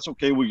 They said, that's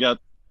okay. We got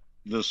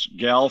this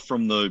gal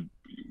from the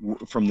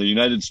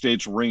United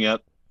States Ringette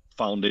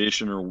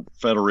Foundation or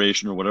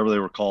Federation or whatever they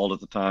were called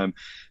at the time.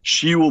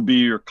 She will be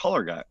your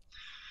color guy.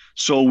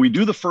 So we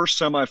do the first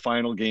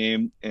semifinal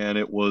game, and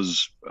it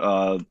was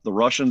the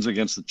Russians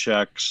against the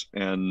Czechs,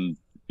 and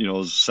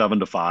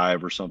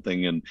 7-5 or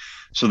something. And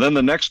so then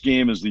the next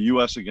game is the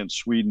U.S. against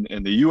Sweden,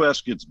 and the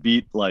U.S. gets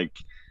beat like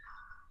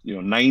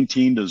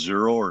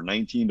 19-0 or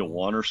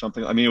 19-1 or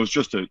something. I mean, it was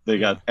just they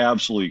got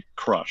absolutely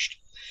crushed.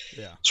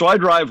 Yeah. So I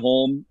drive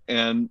home,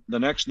 and the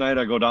next night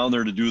I go down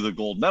there to do the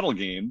gold medal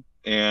game,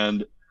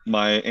 and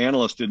my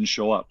analyst didn't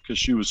show up because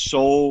she was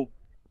so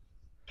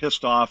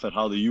pissed off at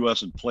how the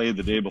U.S. had played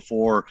the day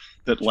before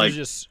that she was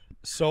just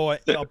so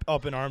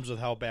up in arms with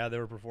how bad they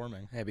were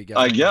performing.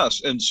 I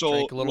guess. And so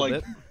drank a little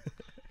bit.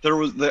 There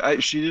was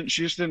she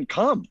just didn't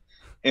come,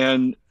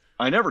 and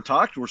I never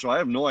talked to her, so I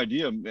have no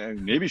idea.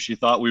 Maybe she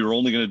thought we were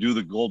only going to do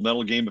the gold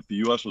medal game if the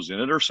U.S. was in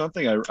it or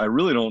something. I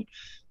really don't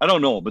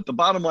know. But the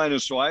bottom line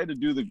is, so I had to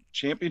do the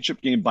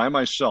championship game by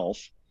myself.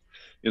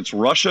 It's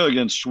Russia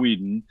against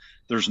Sweden.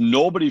 There's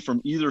nobody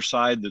from either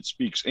side that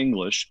speaks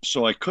English,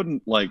 so I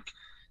couldn't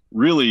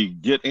really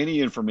get any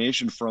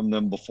information from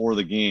them before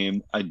the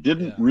game. I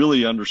didn't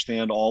really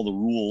understand all the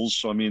rules.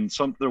 So I mean,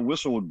 their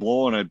whistle would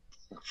blow, and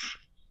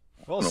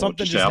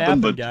something just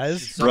happened,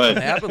 guys.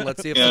 Something happened.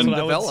 Let's see if it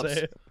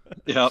develops.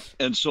 Yeah.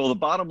 And so the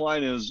bottom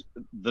line is,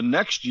 the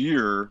next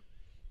year,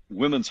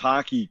 women's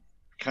hockey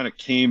kind of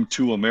came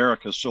to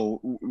America.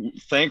 So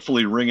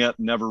thankfully, ringette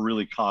never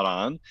really caught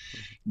on.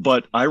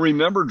 But I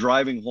remember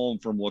driving home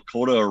from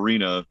Lakota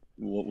Arena,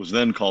 what was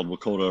then called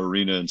Lakota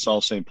Arena in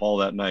South St. Paul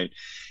that night,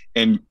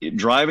 and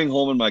driving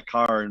home in my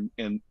car.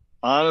 And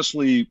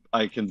honestly,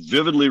 I can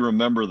vividly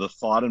remember the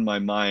thought in my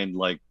mind,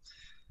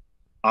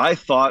 I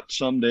thought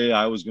someday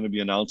I was going to be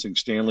announcing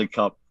Stanley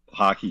Cup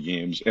hockey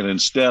games, and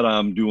instead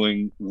I'm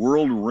doing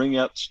World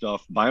Ringette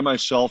stuff by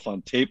myself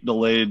on tape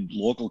delayed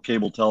local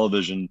cable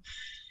television.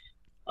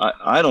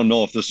 I don't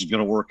know if this is going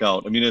to work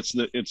out. I mean,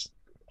 it's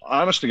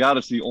honest to God,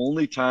 it's the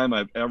only time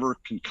I've ever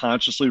can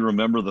consciously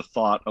remember the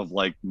thought of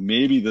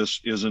maybe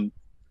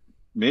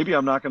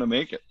I'm not going to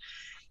make it.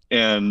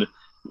 And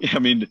I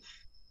mean,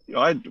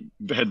 I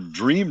had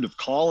dreamed of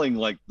calling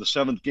the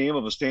 7th game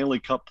of a Stanley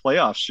Cup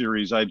playoff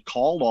series. I'd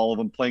called all of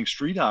them playing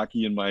street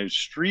hockey in my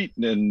street,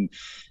 and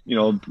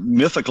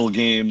mythical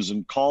games,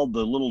 and called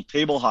the little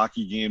table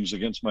hockey games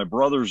against my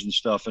brothers and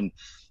stuff. And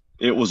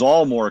it was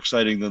all more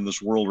exciting than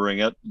this World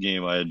Ringette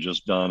game I had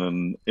just done.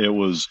 And that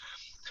was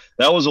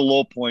a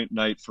low point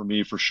night for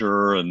me for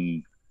sure.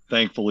 And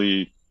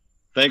thankfully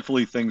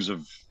things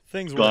have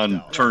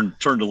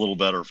turned a little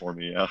better for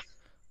me. Yeah.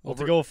 Well,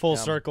 to go full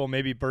circle,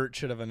 maybe Bert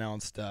should have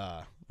announced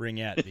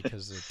ringette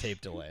because of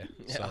tape delay.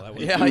 So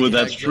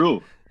that's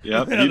true.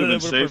 Yeah, he'd have been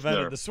safe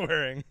there. The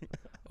swearing.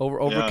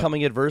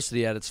 Overcoming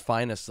adversity at its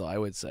finest, though, I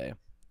would say.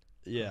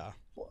 Yeah.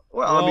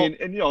 Well, I mean,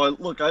 and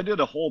look, I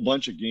did a whole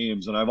bunch of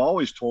games, and I've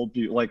always told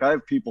people, I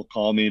have people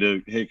call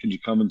me hey, can you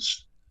come and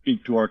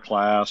speak to our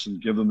class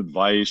and give them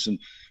advice, and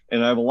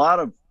I have a lot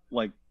of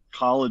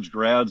college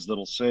grads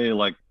that'll say,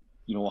 like,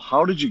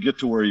 how did you get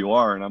to where you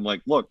are? And I'm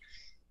like, look,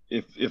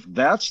 if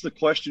that's the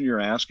question you're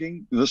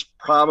asking, this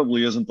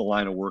probably isn't the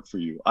line of work for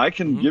you. I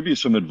can give you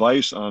some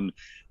advice on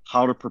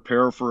how to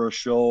prepare for a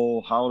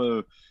show,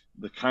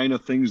 the kind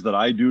of things that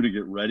I do to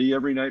get ready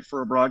every night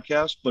for a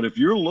broadcast. But if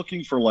you're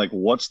looking for like,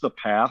 what's the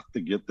path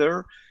to get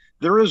there?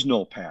 There is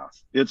no path.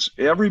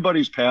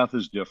 Everybody's path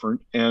is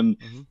different. And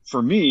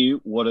for me,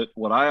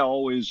 what I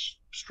always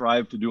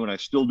strive to do, and I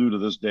still do to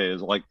this day,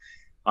 is like,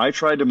 I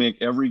tried to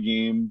make every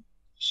game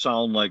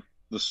sound like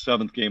the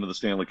 7th game of the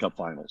Stanley Cup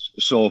Finals.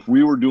 So if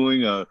we were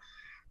doing a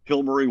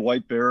Hillmurray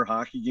White Bear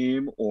hockey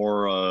game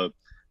or a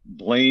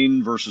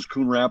Blaine versus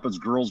Coon Rapids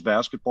girls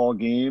basketball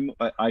game,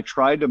 I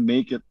tried to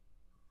make it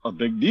a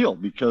big deal,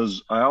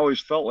 because I always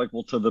felt like,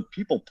 well, to the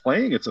people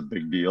playing, it's a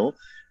big deal.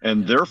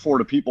 And therefore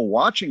to people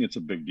watching, it's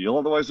a big deal.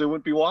 Otherwise they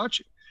wouldn't be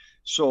watching.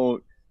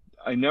 So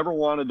I never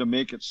wanted to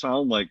make it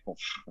sound like, well,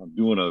 I'm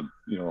doing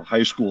a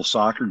high school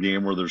soccer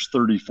game where there's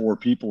 34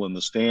 people in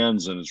the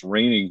stands and it's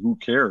raining. Who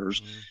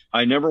cares?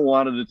 I never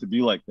wanted it to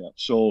be like that.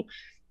 So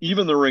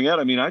even the ringette,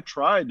 I mean, I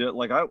tried to,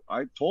 like,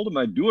 I told him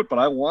I'd do it, but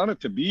I want it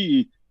to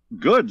be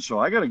good. So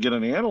I got to get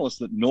an analyst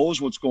that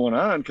knows what's going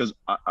on, because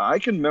I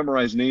can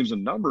memorize names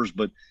and numbers,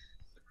 but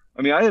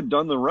I mean, I had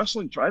done the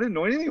wrestling. I didn't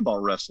know anything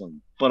about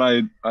wrestling, but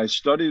I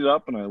studied it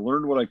up and I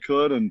learned what I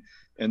could. And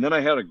then I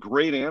had a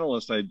great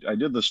analyst. I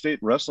did the state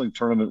wrestling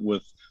tournament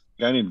with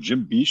a guy named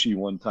Jim Beachy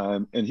one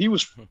time, and he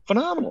was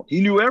phenomenal.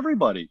 He knew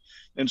everybody.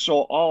 And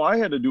so all I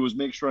had to do was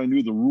make sure I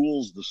knew the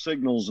rules, the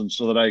signals, and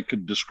so that I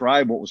could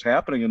describe what was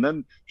happening and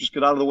then just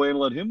get out of the way and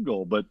let him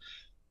go. But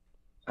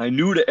I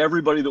knew to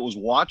everybody that was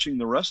watching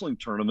the wrestling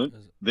tournament,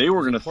 they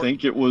were going to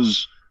think it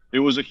was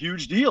a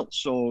huge deal.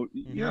 So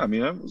yeah, I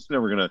mean,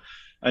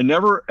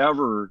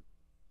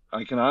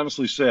 I can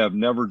honestly say I've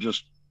never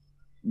just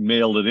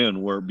mailed it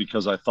in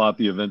because I thought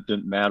the event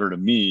didn't matter to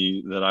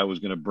me, that I was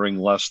going to bring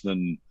less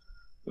than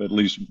at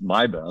least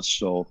my best.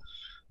 So,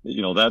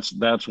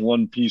 that's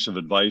one piece of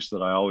advice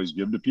that I always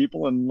give to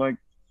people. And like,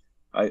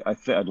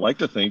 I'd like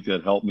to think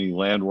that helped me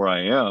land where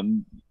I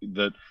am,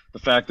 that the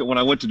fact that when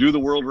I went to do the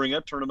World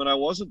Ringette Tournament, I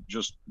wasn't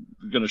just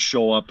going to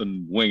show up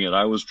and wing it.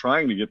 I was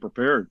trying to get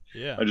prepared.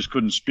 Yeah. I just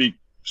couldn't speak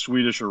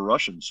Swedish or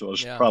Russian, so it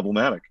was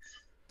problematic.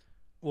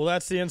 Well,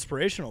 that's the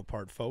inspirational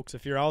part, folks.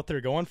 If you're out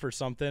there going for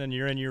something and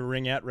you're in your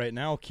ringette right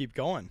now, keep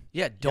going.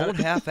 Yeah, don't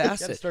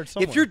half-ass it.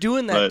 If you're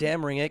doing that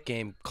damn ringette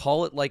game,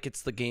 call it like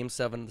it's the Game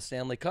 7 of the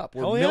Stanley Cup,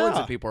 where millions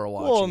of people are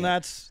watching. Well, and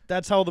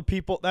that's how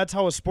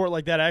a sport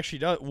like that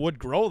actually would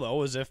grow,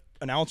 though, is if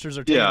announcers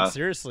are taken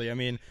seriously. I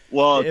mean,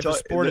 if a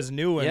sport is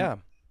new and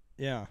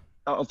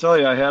I'll tell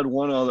you,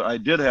 I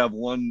did have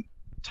one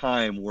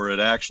time where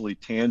it actually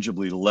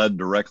tangibly led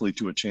directly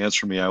to a chance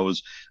for me. I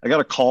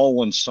got a call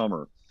one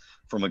summer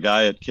from a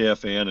guy at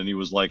KFAN, and he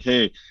was like,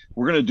 hey,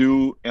 we're going to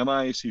do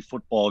MIAC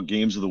football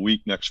games of the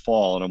week next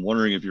fall, and I'm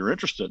wondering if you're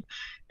interested.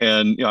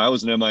 And I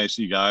was an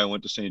MIAC guy. I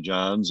went to St.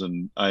 John's,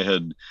 and I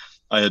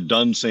had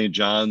done St.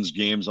 John's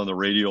games on the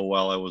radio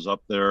while I was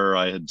up there.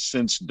 I had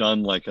since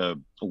done like a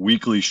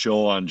weekly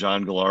show on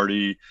John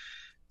Gallardi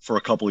for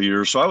a couple of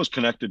years, so I was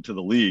connected to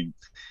the league.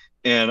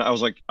 And I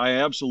was like, I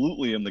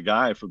absolutely am the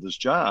guy for this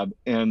job.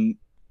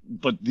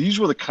 But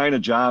these were the kind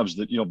of jobs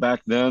that,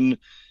 back then,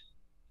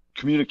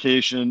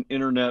 communication,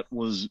 internet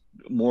was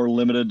more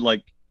limited.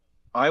 Like,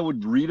 I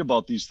would read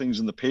about these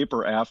things in the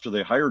paper after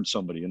they hired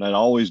somebody, and I'd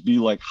always be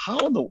like, I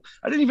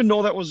didn't even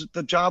know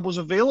the job was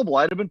available.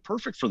 I'd have been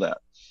perfect for that.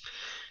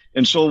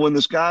 And so when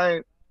this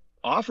guy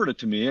offered it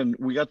to me and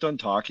we got done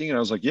talking, and I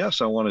was like,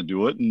 yes, I want to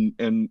do it.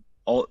 And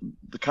all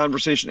the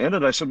conversation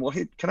ended. I said, well,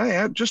 hey, can I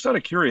add, just out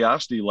of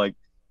curiosity, like,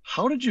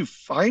 how did you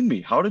find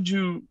me? How did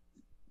you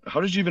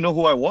even know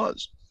who I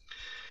was?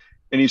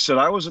 And he said,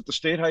 I was at the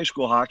state high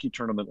school hockey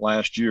tournament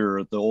last year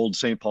at the old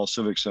St. Paul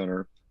Civic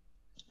Center,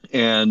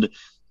 and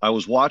I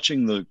was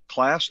watching the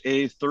Class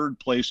A third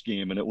place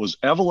game, and it was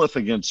Eveleth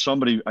against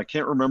somebody. I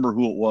can't remember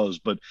who it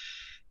was,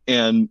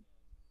 and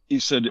he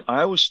said,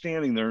 I was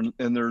standing there,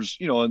 and there's,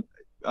 I don't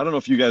know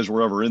if you guys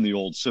were ever in the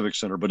old Civic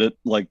Center, but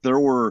there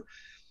were,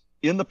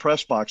 in the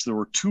press box, there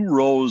were 2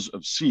 rows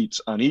of seats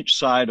on each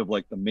side of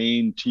like the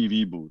main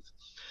TV booth.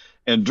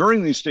 And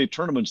during these state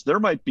tournaments, there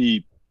might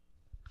be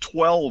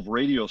 12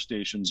 radio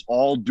stations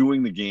all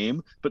doing the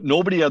game, but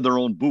nobody had their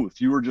own booth.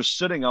 You were just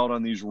sitting out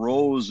on these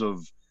rows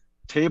of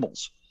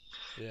tables.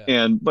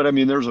 Yeah. But I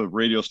mean, there's a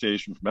radio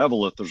station from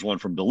Eveleth, there's one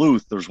from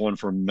Duluth, there's one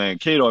from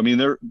Mankato. I mean,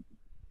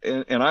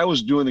 and I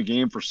was doing the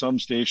game for some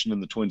station in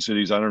the Twin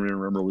Cities. I don't even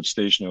remember which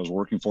station I was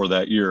working for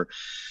that year.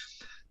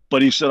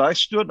 But he said, I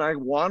stood and I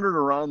wandered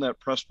around that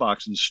press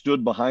box and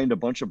stood behind a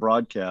bunch of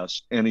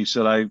broadcasts. And he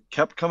said, I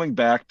kept coming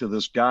back to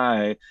this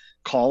guy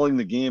calling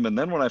the game. And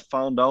then when I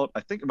found out, I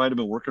think it might've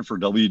been working for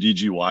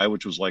WDGY,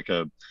 which was like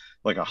a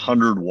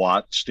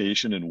 100-watt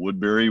station in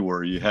Woodbury,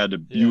 where you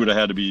would have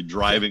had to be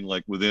driving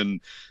like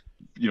within,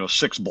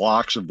 6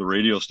 blocks of the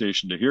radio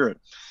station to hear it.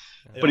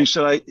 Yeah. But he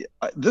said,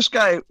 this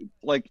guy,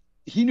 like,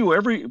 he knew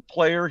every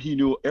player. He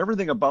knew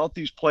everything about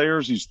these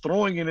players. He's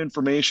throwing in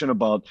information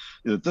about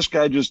that this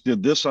guy just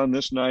did this on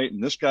this night,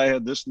 and this guy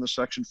had this in the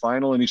section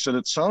final. And he said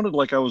it sounded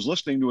like I was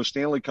listening to a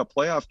Stanley Cup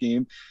playoff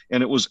game,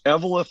 and it was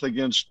Eveleth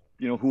against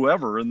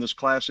whoever in this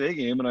Class A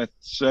game. And I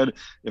said,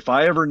 if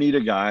I ever need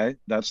a guy,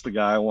 that's the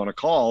guy I want to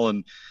call.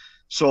 And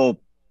so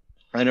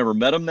I never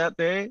met him that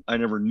day. I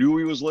never knew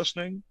he was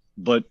listening,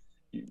 but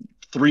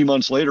 3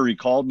 months later, he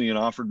called me and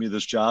offered me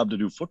this job to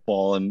do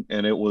football. And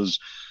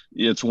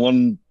it's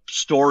one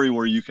story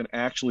where you can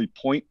actually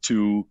point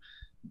to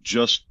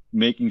just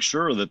making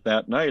sure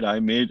that night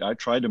I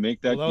tried to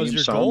make that game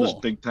sound goal. As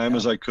big time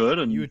as I could.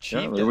 And you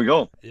achieved there we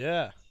go.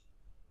 Yeah.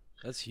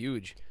 That's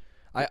huge.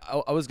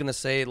 I was going to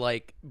say,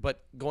 like,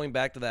 but going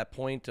back to that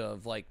point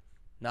of like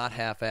not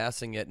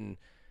half-assing it and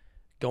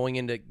going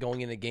into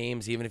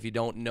games, even if you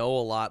don't know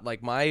a lot, like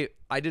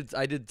I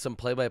did some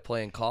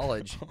play-by-play in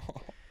college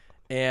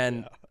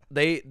and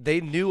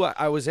they knew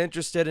I was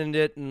interested in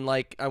it and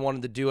like I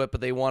wanted to do it, but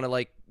they want to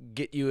like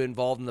get you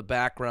involved in the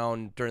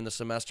background during the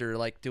semester,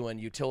 like doing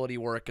utility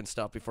work and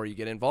stuff before you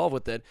get involved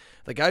with it.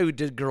 The guy who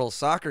did girls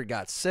soccer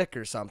got sick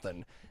or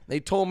something. They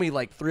told me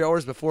like 3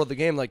 hours before the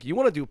game, like, you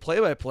want to do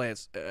play-by-play,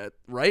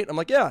 right? I'm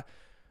like, yeah.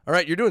 All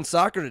right, you're doing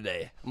soccer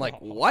today. I'm like,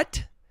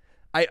 what?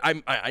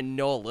 I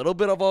know a little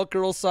bit about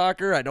girls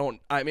soccer. I know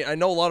a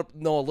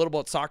little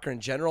about soccer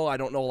in general. I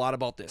don't know a lot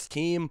about this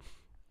team.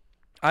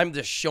 I'm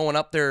just showing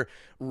up there,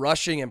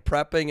 rushing and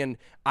prepping, and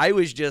I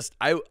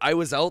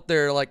was out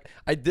there like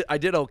I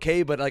did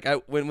okay, but like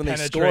when they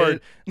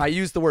scored, I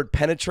used the word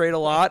penetrate a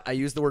lot. I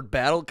used the word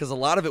battle because a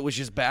lot of it was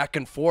just back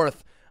and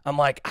forth. I'm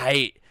like,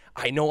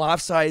 I know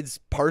offsides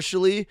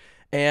partially,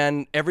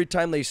 and every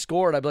time they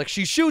scored, I'd be like,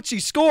 she shoots, she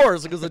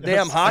scores. Like it was a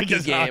damn hockey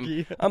game.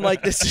 Hockey. I'm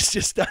like, this is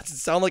just doesn't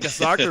sound like a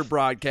soccer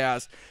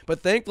broadcast.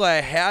 But thankfully,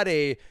 I had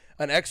an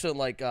excellent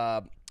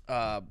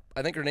I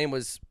think her name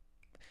was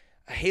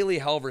Haley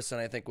Halverson,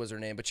 I think was her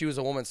name, but she was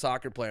a women's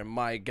soccer player.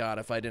 My God,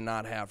 if I did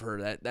not have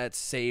her, that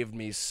saved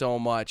me so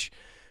much.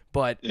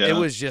 But it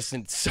was just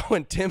so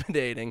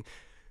intimidating.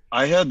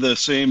 I had the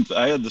same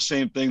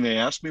thing. They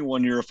asked me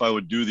one year if I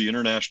would do the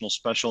International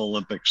Special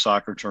Olympics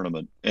soccer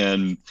tournament,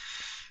 and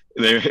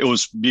it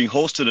was being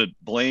hosted at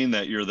Blaine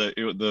that year.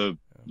 The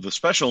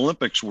Special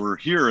Olympics were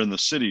here in the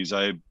cities.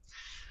 I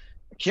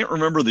can't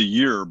remember the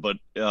year, but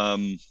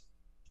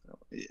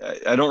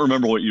I don't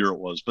remember what year it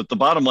was. But the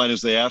bottom line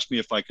is they asked me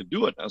if I could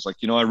do it. I was like,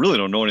 I really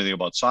don't know anything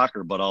about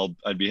soccer, but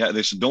I'd be happy.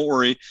 They said, don't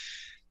worry,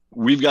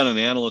 we've got an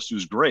analyst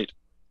who's great.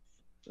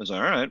 I was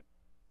like, all right.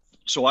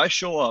 So I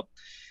show up.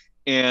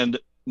 And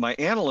my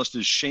analyst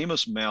is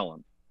Seamus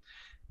Mallon.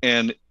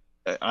 And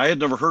I had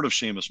never heard of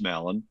Seamus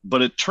Mallon,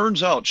 but it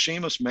turns out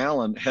Seamus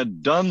Mallon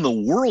had done the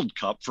World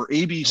Cup for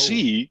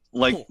ABC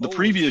the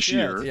previous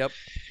year. Yep.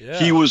 Yeah.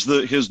 He was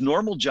his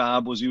normal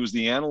job was he was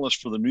the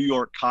analyst for the New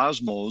York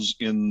Cosmos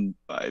in,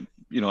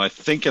 I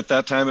think at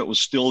that time it was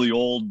still the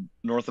old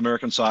North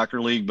American Soccer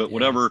League, but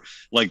whatever,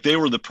 like they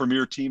were the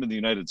premier team in the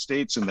United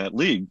States in that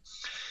league.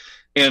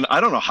 And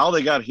I don't know how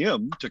they got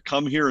him to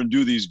come here and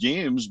do these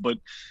games,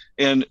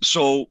 and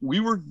so we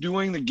were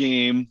doing the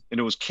game, and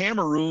it was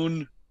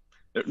Cameroon.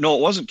 No,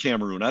 it wasn't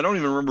Cameroon. I don't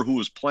even remember who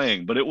was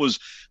playing, but it was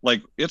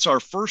like, it's our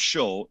first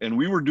show, and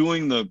we were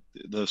doing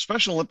the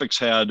Special Olympics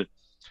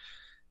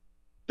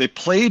they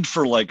played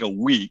for like a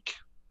week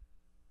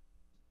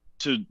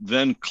to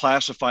then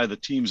classify the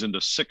teams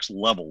into 6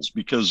 levels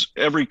because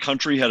every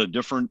country had a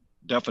different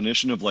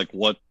definition of like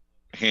what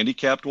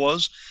handicapped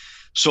was.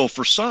 So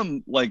for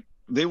some, like,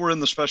 they were in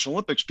the Special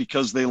Olympics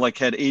because they like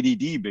had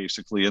ADD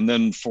basically. And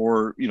then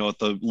for, at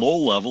the low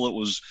level,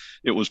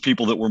 it was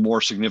people that were more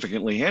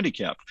significantly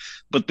handicapped,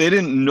 but they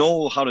didn't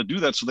know how to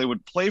do that. So they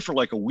would play for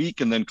like a week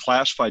and then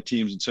classify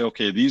teams and say,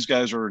 okay, these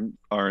guys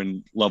are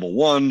in level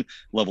 1,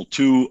 level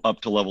 2,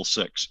 up to level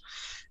 6.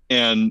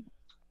 And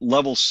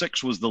level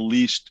 6 was the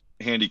least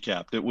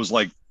handicapped. It was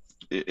like,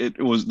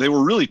 they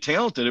were really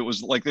talented. It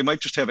was like, they might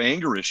just have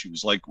anger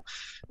issues. Like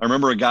I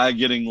remember a guy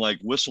getting like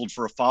whistled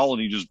for a foul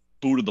and he just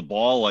booted the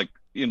ball like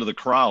into the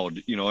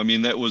crowd,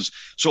 it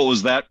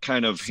was that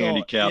kind of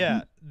handicap.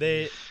 Yeah,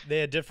 they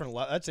had different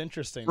that's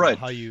interesting, right?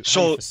 How you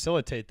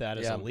facilitate that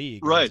as a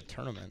league, right? As a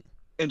tournament.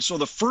 And so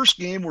the first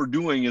game we're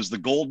doing is the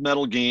gold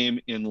medal game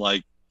in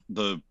like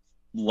the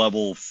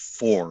level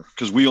 4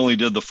 because we only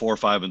did the 4,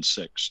 5, and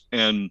 6,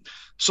 and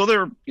so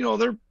they're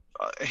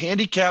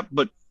handicapped,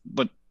 but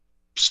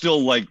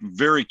still like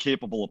very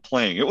capable of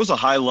playing. It was a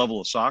high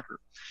level of soccer.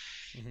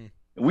 Mm-hmm.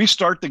 We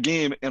start the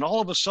game, and all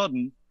of a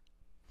sudden,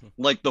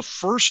 like the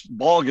first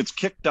ball gets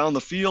kicked down the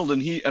field,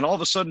 and all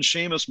of a sudden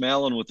Seamus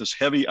Mallon with this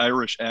heavy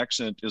Irish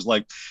accent is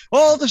like,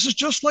 oh, this is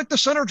just like the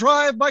center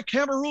drive by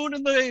Cameroon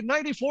in the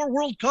 94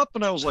 World Cup.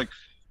 And I was like,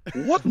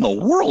 what in the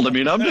world? I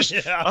mean, I'm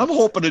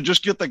hoping to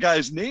just get the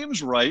guys'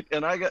 names right.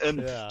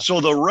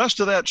 So the rest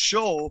of that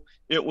show,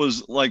 it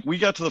was like, we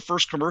got to the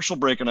first commercial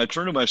break and I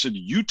turned to him, I said,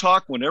 you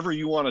talk whenever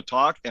you want to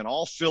talk and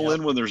I'll fill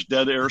in when there's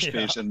dead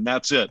airspace. And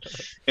that's it.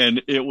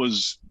 And it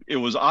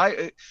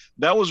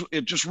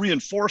just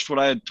reinforced what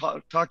I had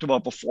talked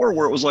about before,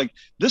 where it was like,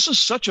 this is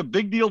such a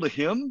big deal to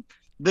him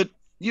that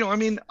I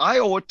mean, I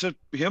owe it to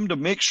him to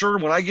make sure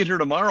when I get here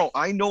tomorrow,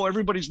 I know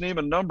everybody's name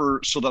and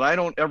number so that I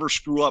don't ever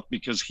screw up,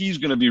 because he's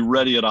going to be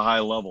ready at a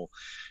high level.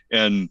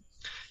 And,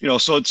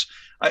 so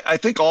I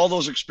think all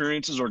those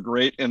experiences are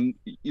great. And,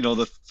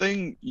 the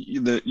thing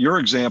that your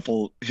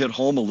example hit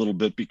home a little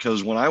bit,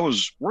 because when I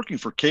was working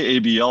for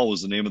KABL,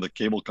 was the name of the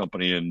cable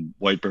company in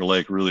White Bear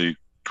Lake, really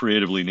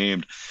creatively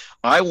named.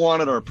 I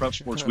wanted our Prep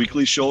Sports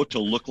Weekly show to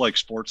look like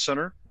Sports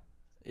Center.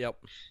 Yep.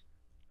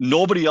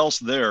 Nobody else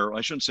there,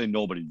 I shouldn't say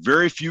nobody,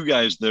 very few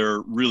guys there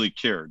really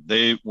cared.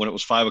 When it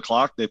was 5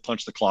 o'clock, they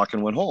punched the clock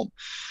and went home.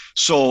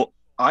 So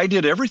I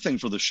did everything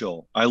for the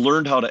show. I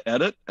learned how to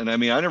edit. And I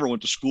mean, I never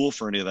went to school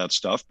for any of that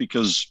stuff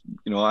because,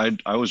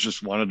 I was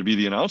just wanted to be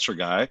the announcer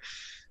guy.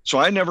 So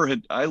I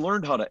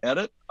learned how to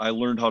edit. I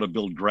learned how to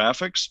build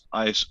graphics.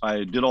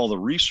 I did all the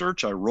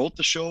research. I wrote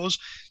the shows.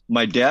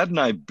 My dad and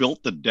I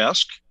built the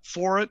desk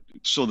for it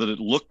so that it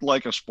looked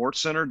like a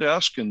Sports Center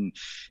desk. And,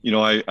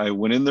 I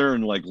went in there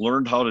and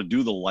learned how to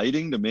do the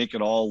lighting to make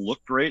it all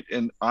look great.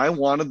 And I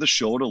wanted the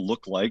show to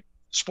look like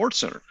Sports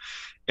Center.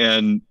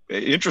 And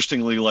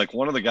interestingly,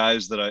 one of the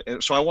guys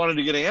so I wanted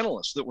to get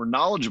analysts that were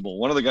knowledgeable.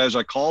 One of the guys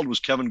I called was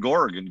Kevin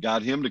Gorg and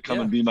got him to come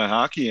and be my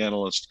hockey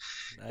analyst.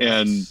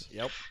 Nice.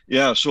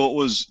 And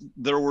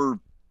so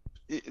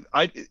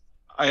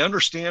I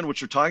understand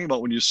what you're talking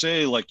about when you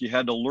say you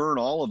had to learn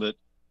all of it.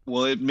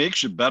 Well, it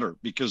makes you better,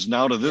 because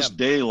now to this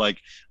day,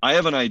 I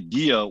have an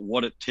idea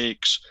what it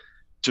takes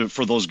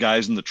for those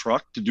guys in the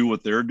truck to do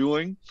what they're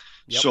doing.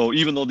 Yep. So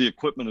even though the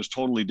equipment is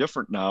totally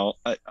different now,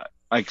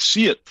 I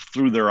see it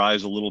through their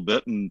eyes a little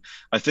bit. And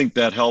I think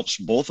that helps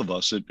both of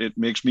us. It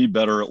makes me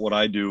better at what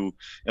I do.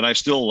 And I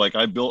still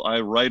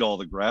I write all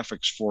the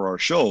graphics for our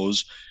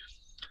shows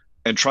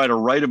and try to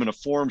write them in a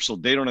form so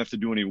they don't have to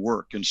do any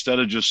work, instead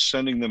of just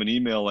sending them an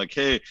email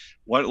hey,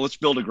 let's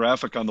build a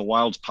graphic on the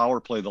Wild's power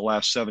play the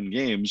last 7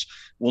 games.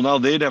 Well, now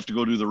they'd have to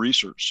go do the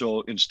research.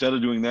 So instead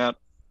of doing that,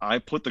 I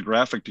put the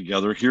graphic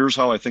together. Here's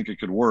how I think it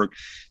could work.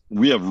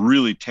 We have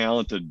really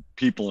talented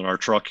people in our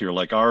truck here.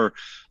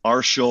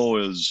 Our show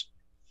is,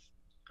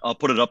 I'll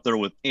put it up there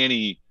with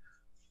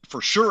for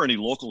sure any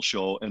local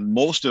show. And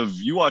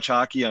you watch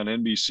hockey on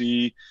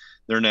NBC,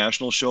 their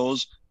national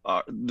shows,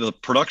 the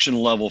production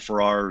level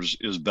for ours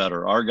is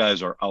better. Our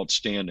guys are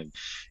outstanding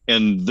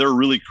and they're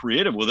really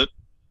creative with it.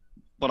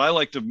 But I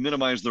like to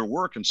minimize their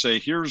work and say,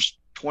 here's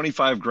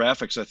 25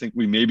 graphics I think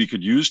we maybe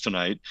could use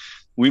tonight.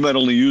 We might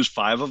only use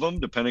 5 of them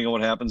depending on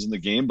what happens in the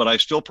game, but I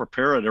still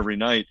prepare it every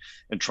night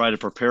and try to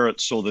prepare it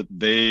so that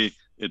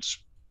it's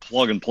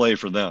plug and play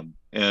for them.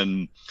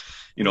 And,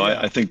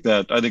 I think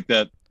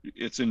that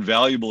it's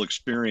invaluable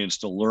experience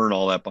to learn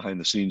all that behind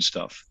the scenes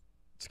stuff.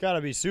 It's got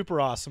to be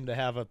super awesome to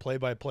have a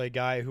play-by-play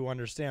guy who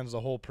understands the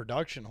whole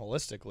production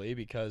holistically,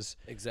 because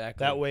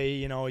that way,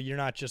 you're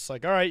not just all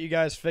right, you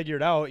guys figure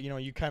it out.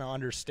 You kind of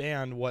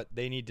understand what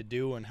they need to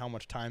do and how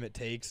much time it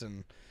takes,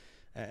 and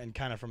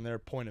kind of from their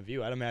point of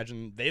view. I'd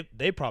imagine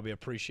they probably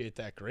appreciate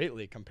that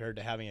greatly compared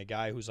to having a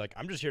guy who's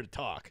I'm just here to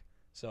talk.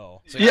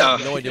 So I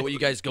have no idea what you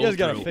guys go through. You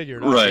guys got to figure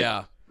it out. Right.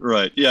 Yeah.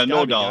 Right. Yeah,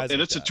 no doubt.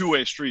 And it's a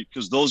two-way street,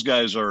 because those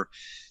guys are,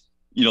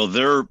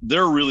 they're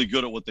really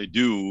good at what they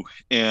do.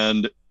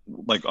 And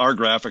our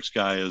graphics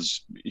guy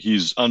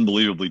he's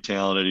unbelievably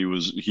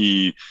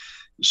talented.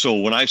 So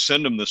when I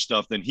send him this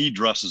stuff, then he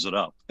dresses it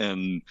up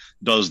and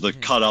does the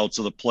cutouts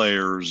of the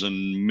players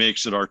and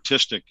makes it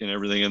artistic and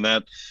everything. And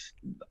that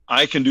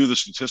I can do the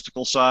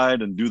statistical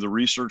side and do the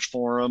research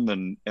for him.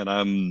 And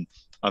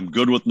I'm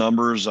good with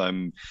numbers.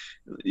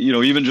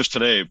 Even just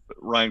today,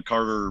 Ryan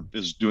Carter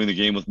is doing the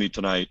game with me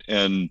tonight,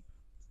 and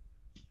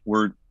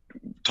we're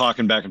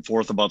talking back and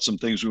forth about some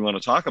things we want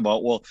to talk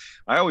about. Well,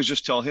 I always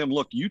just tell him,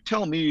 look, you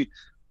tell me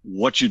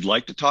what you'd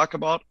like to talk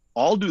about.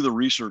 I'll do the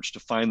research to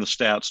find the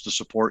stats to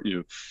support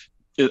you.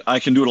 I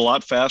can do it a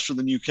lot faster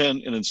than you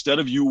can. And instead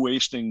of you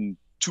wasting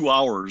 2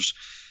 hours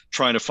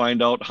trying to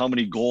find out how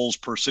many goals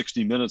per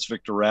 60 minutes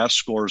Victor Rask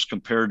scores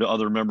compared to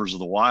other members of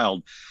the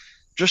Wild,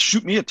 just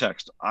shoot me a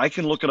text. I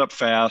can look it up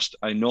fast.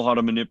 I know how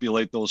to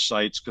manipulate those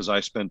sites because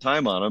I spend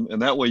time on them.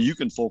 And that way you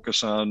can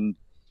focus on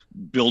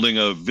building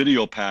a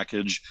video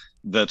package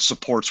that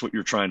supports what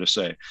you're trying to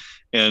say.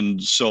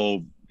 And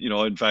so,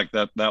 in fact,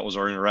 that was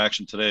our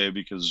interaction today,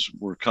 because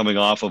we're coming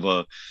off of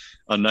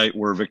a night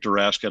where Victor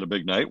Rask had a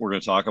big night. We're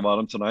going to talk about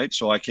him tonight.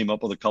 So I came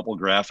up with a couple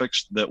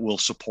graphics that will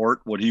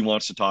support what he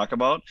wants to talk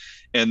about.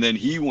 And then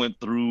he went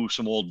through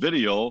some old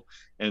video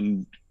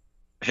and,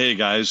 hey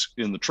guys,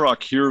 in the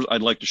truck here,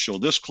 I'd like to show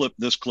this clip,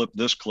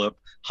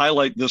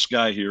 highlight this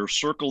guy here,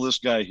 circle this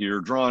guy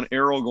here, draw an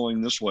arrow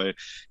going this way.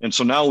 And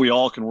so now we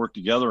all can work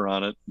together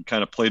on it and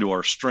kind of play to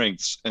our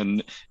strengths,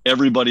 and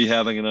everybody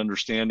having an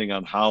understanding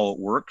on how it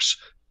works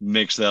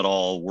makes that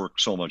all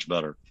work so much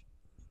better.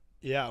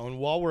 Yeah. And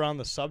while we're on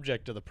the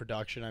subject of the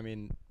production, I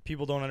mean,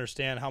 people don't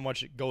understand how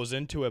much it goes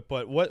into it,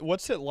 but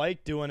what's it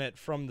like doing it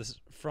from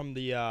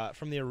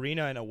the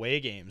arena and away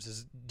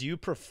games? Do you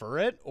prefer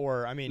it,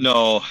 or, I mean,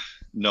 No,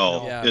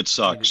 yeah, it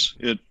sucks.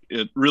 It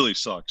really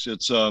sucks.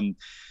 It's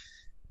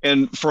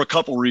And for a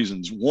couple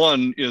reasons.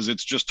 One is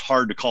it's just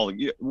hard to call.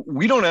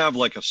 We don't have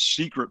like a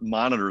secret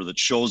monitor that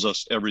shows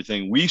us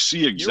everything. We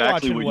see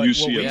exactly what you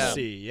see. What we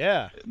see,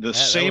 yeah. The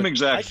same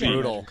exact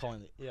feed.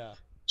 Yeah.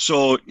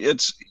 So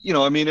it's,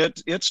 I mean,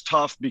 it's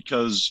tough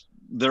because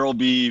there'll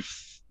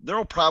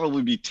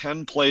probably be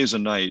 10 plays a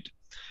night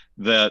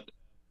that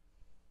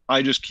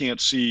I just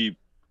can't see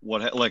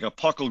like a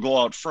puck will go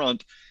out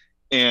front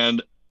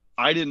and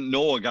I didn't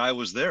know a guy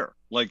was there.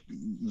 Like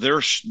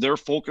they're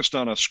focused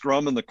on a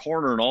scrum in the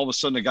corner and all of a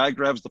sudden a guy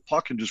grabs the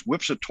puck and just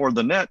whips it toward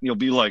the net. And you'll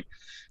be like,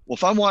 well,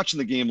 if I'm watching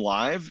the game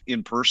live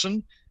in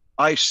person,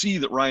 I see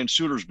that Ryan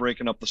Suter's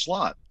breaking up the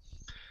slot.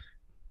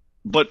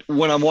 But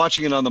when I'm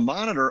watching it on the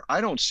monitor, I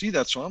don't see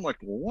that. So I'm like,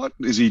 well, what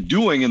is he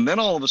doing? And then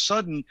all of a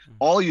sudden,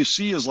 all you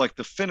see is like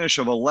the finish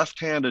of a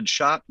left-handed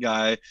shot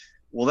guy.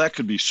 Well, that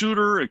could be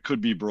Suter. It could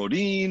be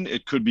Brodin.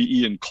 It could be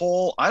Ian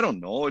Cole. I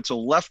don't know. It's a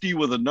lefty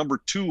with a number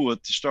 2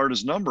 to start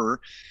his number.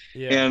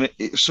 Yeah. And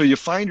so you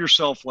find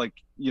yourself like,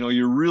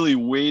 you're really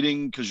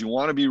waiting because you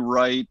want to be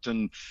right.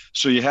 And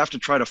so you have to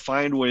try to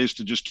find ways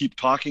to just keep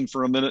talking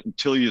for a minute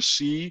until you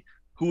see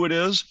who it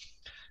is.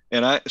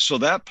 And so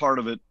that part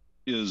of it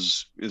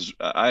is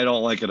I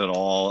don't like it at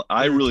all.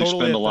 I really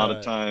totally spend a lot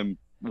of time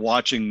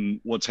watching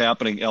what's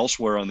happening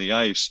elsewhere on the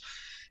ice.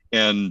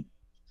 And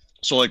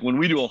so like when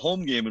we do a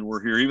home game and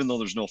we're here, even though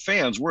there's no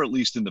fans, we're at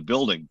least in the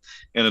building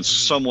and it's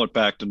somewhat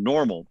back to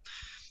normal.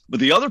 But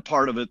the other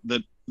part of it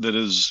that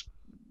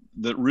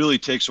really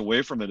takes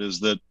away from it is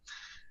that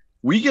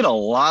we get a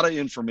lot of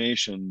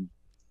information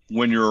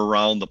when you're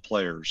around the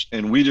players,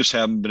 and we just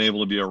haven't been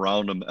able to be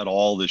around them at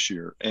all this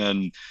year.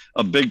 And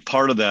a big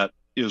part of that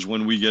is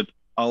when we get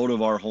out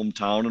of our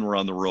hometown and we're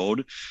on the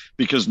road,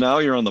 because now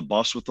you're on the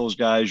bus with those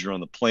guys, you're on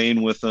the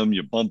plane with them,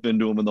 you bump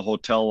into them in the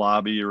hotel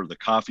lobby or the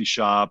coffee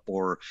shop,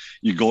 or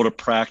you go to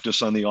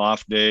practice on the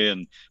off day.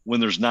 And when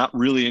there's not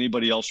really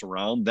anybody else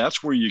around,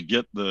 that's where you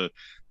get the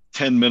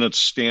 10 minutes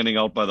standing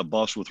out by the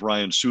bus with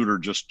Ryan Suter,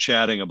 just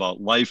chatting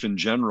about life in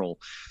general.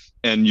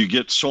 And you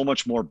get so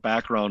much more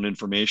background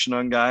information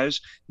on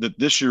guys that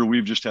this year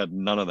we've just had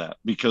none of that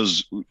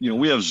because,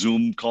 we have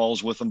Zoom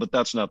calls with them, but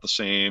that's not the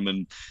same.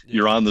 And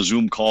you're on the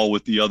Zoom call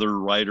with the other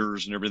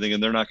writers and everything,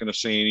 and they're not going to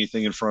say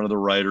anything in front of the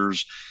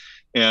writers.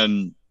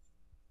 And,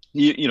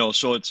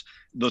 so it's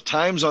the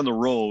times on the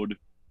road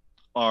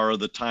are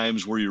the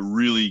times where you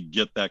really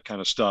get that kind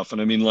of stuff.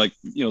 And I mean, like,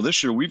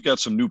 this year we've got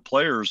some new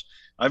players.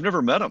 I've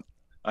never met them.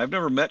 I've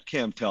never met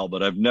Cam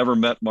Talbot. I've never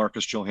met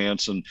Marcus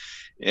Johansson.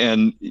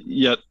 And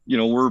yet,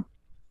 we'll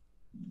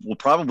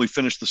probably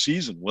finish the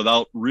season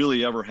without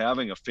really ever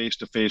having a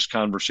face-to-face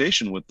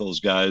conversation with those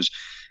guys.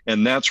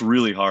 And that's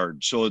really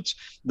hard. So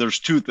there's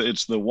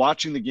it's the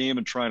watching the game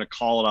and trying to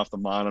call it off the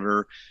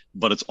monitor,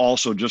 but it's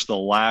also just the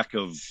lack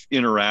of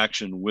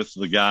interaction with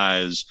the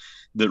guys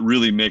that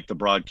really make the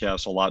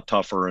broadcast a lot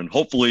tougher. And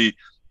hopefully,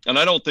 and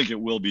I don't think it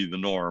will be the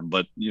norm,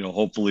 but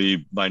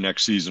hopefully by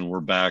next season,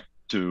 we're back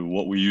to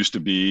what we used to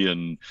be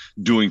and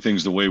doing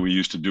things the way we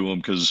used to do them,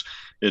 because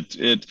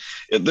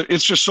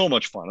it's just so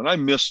much fun. And I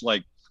miss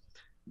like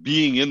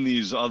being in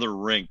these other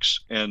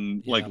rinks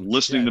and like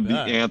listening to the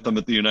anthem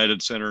at the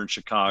United Center in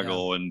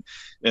Chicago. And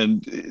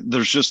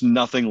there's just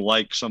nothing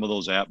like some of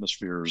those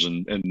atmospheres.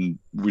 And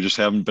we just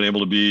haven't been able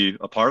to be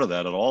a part of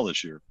that at all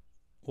this year.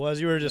 Well,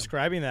 as you were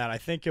describing that, I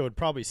think it would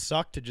probably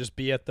suck to just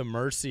be at the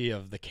mercy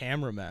of the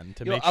cameramen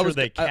to make sure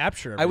they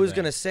capture everything. I was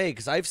going to say,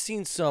 because I've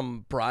seen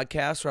some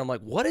broadcasts where I'm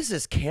like, what is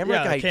this camera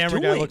guy doing? The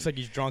camera guy looks like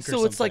he's drunk or something.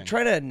 So it's like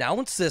trying to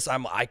announce this.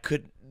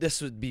 This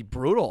would be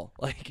brutal.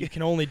 Like you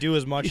can only do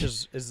as much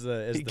as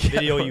the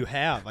video you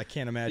have. I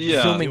can't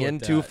imagine zooming in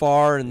too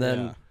far and then.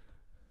 Yeah.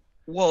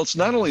 Well, it's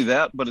not only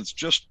that, but it's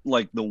just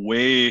like the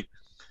way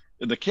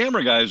the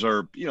camera guys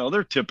are.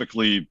 They're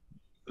typically.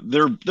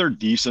 They're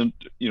decent.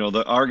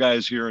 Our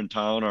guys here in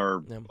town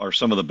are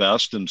some of the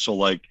best. And so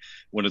like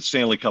when it's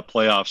Stanley Cup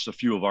playoffs, a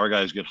few of our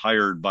guys get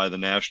hired by the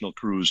national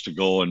crews to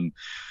go and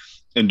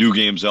do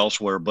games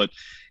elsewhere. But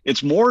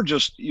it's more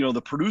just,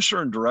 the producer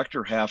and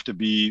director have to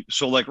be.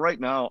 So like right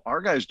now,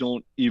 our guys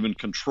don't even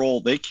control.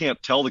 They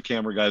can't tell the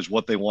camera guys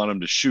what they want them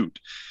to shoot.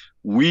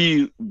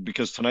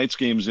 Because tonight's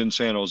game's in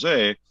San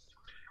Jose,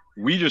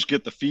 we just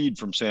get the feed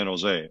from San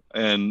Jose,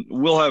 and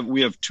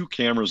we have 2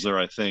 cameras there,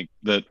 I think,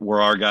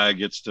 where our guy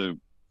gets to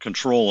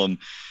control them,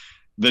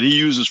 that he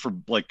uses for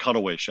like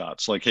cutaway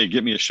shots. Like, hey,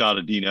 get me a shot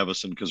of Dean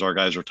Evison, because our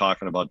guys are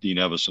talking about Dean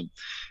Evison.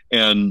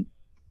 And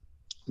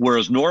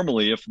whereas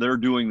normally if they're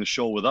doing the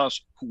show with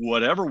us,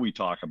 whatever we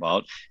talk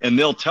about, and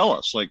they'll tell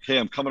us like, hey,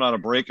 I'm coming out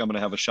of break, I'm going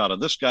to have a shot of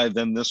this guy,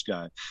 then this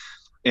guy.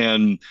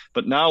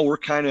 But now we're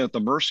kind of at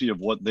the mercy of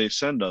what they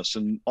send us.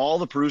 And all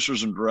the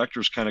producers and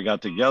directors kind of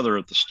got together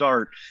at the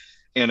start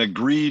and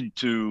agreed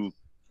to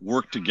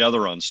work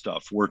together on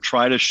stuff where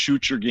try to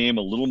shoot your game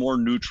a little more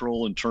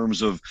neutral in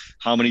terms of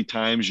how many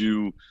times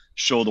you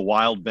show the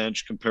Wild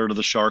bench compared to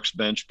the Sharks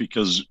bench,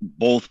 because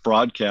both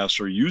broadcasts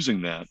are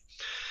using that.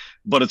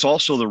 But it's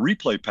also the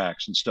replay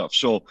packs and stuff.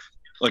 So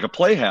like a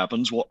play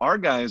happens, well, our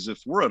guys,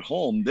 if we're at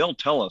home, they'll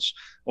tell us,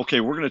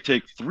 okay, we're going to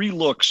take 3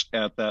 looks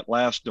at that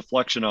last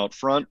deflection out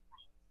front.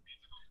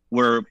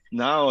 where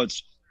now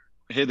it's,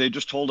 hey, they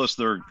just told us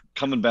they're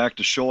coming back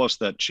to show us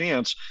that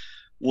chance.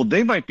 Well,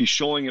 they might be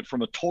showing it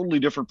from a totally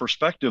different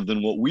perspective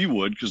than what we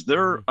would, because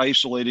they're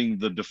isolating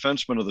the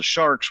defenseman of the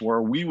Sharks,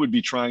 where we would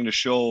be trying to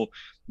show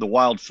the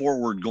Wild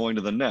forward going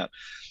to the net.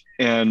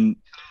 And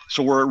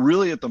so we're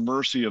really at the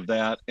mercy of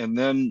that. And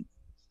then,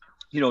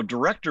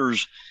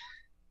 directors,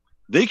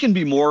 they can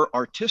be more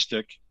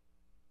artistic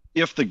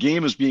if the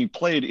game is being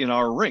played in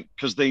our rink,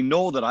 because they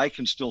know that I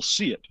can still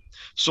see it.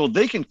 So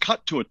they can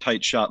cut to a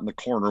tight shot in the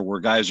corner where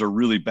guys are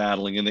really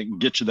battling, and they can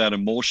get you that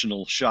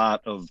emotional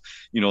shot of,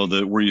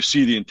 where you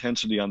see the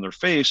intensity on their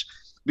face,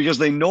 because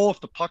they know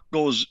if the puck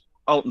goes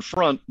out in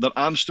front that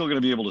I'm still going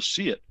to be able to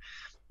see it.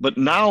 But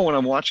now when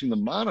I'm watching the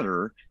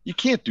monitor, you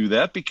can't do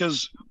that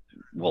because,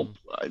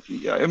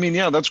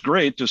 that's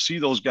great to see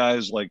those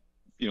guys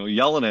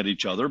yelling at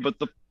each other, but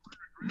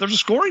there's a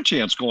scoring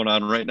chance going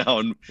on right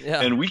now,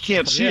 and we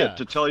can't see it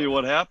to tell you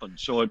what happened.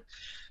 So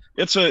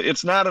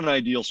it's not an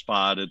ideal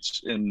spot.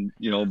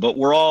 But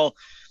we're all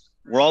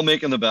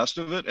making the best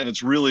of it. And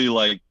it's really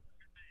like,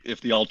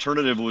 if the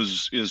alternative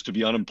is to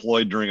be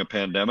unemployed during a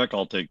pandemic,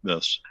 I'll take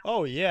this.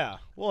 Oh yeah.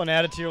 Well, and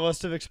add it to your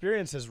list of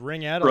experiences.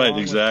 Ring out right, along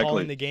exactly. with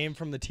calling the game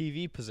from the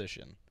TV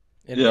position.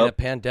 In a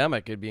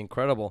pandemic, it'd be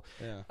incredible.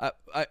 Yeah.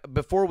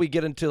 Before we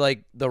get into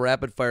the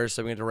rapid fire,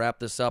 so we need to wrap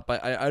this up.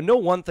 I know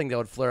one thing that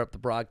would flare up the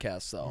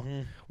broadcast, though.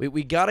 Mm-hmm.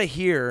 We gotta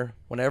hear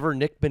whenever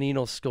Nick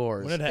Bonino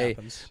scores. When it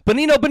happens.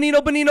 Bonino.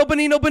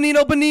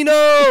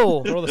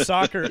 Throw the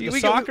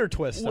soccer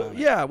twist on it.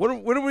 Yeah.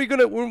 When are we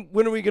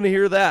gonna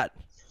hear that?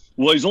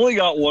 Well, he's only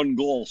got one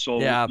goal, so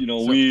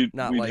we'd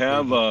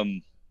have.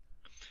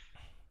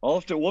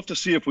 We'll have to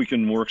see if we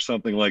can work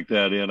something like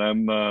that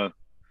in.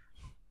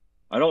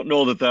 I don't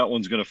know that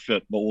one's going to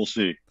fit, but we'll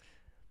see.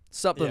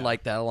 Something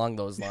like that along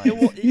those lines.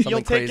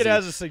 You'll take it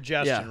as a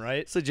suggestion,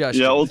 right?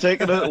 Suggestion. Yeah, we'll take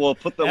it. We'll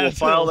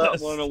file that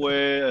one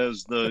away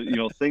as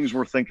the things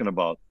we're thinking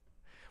about.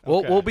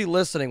 We'll be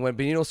listening when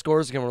Bonino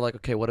scores again. We're like,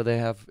 okay, what do they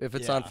have? If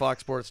it's on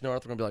Fox Sports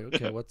North, we're gonna be like,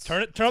 okay, what's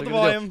turn up the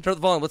volume. Turn up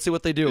the volume. Let's see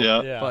what they do.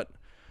 Yeah. But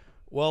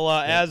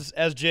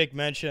as Jake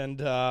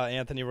mentioned,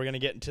 Anthony, we're going to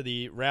get into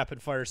the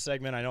rapid fire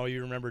segment. I know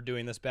you remember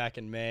doing this back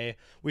in May.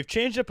 We've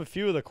changed up a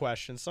few of the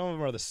questions. Some of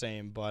them are the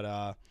same,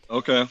 but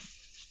okay.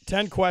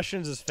 10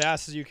 questions as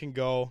fast as you can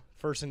go.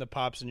 First thing that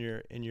pops in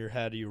your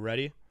head. Are you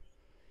ready?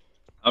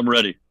 I'm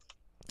ready.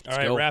 All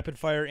right, rapid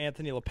fire,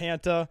 Anthony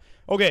LaPanta.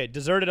 Okay,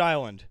 deserted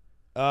island.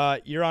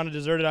 You're on a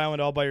deserted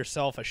island all by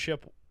yourself. A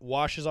ship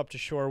washes up to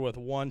shore with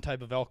one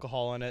type of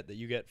alcohol in it that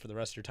you get for the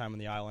rest of your time on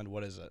the island.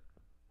 What is it?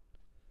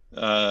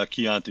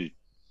 Chianti.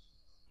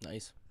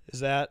 Nice.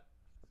 Is that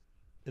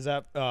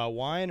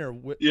wine or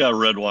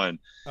red wine?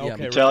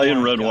 Okay,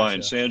 Italian red wine,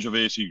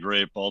 Sangiovese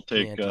grape. I'll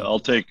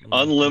take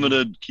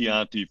unlimited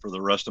Chianti for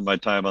the rest of my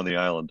time on the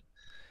island.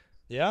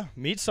 Yeah,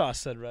 Meat Sauce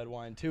said red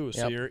wine too,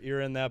 so you're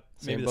in that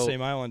maybe the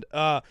same island.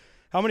 How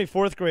many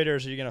fourth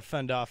graders are you going to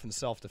fend off in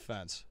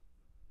self-defense?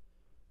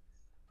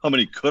 How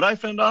many could I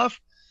fend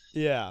off?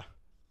 Yeah.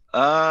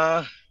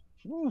 I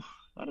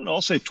don't know.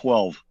 I'll say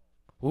 12.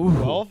 Ooh.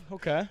 12?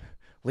 Okay.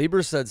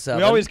 Lieber said 7.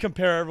 We always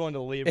compare everyone to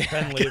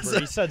Ben Lieber.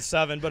 He said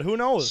 7, but who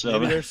knows?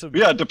 7. Maybe there's some.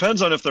 Yeah, it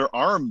depends on if they're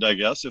armed, I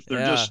guess. If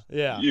they're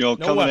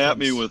coming at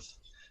me with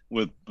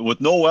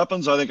no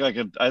weapons, I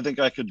think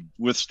I could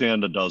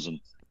withstand a dozen.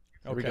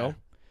 Okay. Here we go.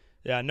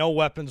 Yeah, no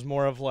weapons,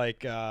 more of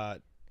like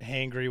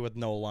hangry with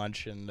no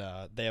lunch, and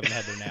they haven't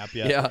had their nap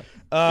yet.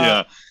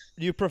 Yeah.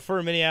 Do you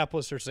prefer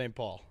Minneapolis or St.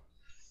 Paul?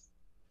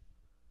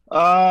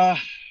 Are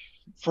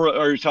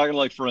you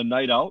talking for a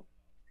night out?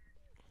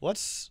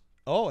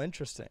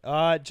 Interesting.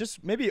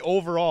 Just maybe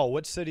overall,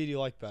 what city do you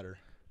like better?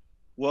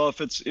 Well,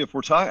 if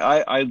we're talking,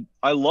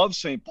 I love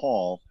St.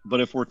 Paul,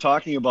 but if we're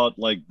talking about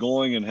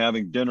going and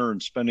having dinner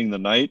and spending the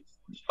night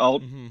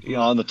out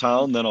on the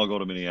town, then I'll go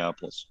to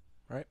Minneapolis.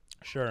 Right.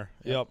 Sure.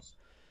 Yep.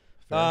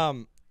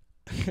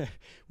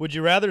 Would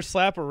you rather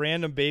slap a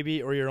random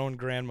baby or your own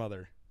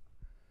grandmother?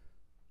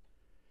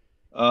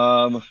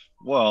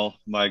 Well,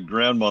 my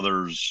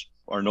grandmothers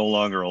are no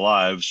longer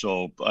alive,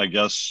 so I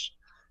guess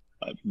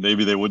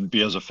maybe they wouldn't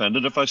be as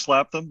offended if I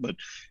slapped them. But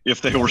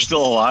if they were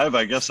still alive,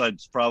 I guess I'd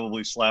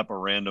probably slap a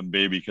random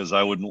baby, because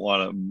I wouldn't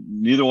want to.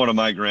 Neither one of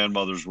my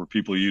grandmothers were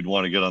people you'd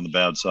want to get on the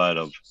bad side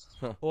of.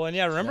 Well, and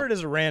remember, it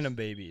is a random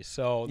baby,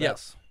 so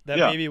that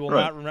Yeah, baby will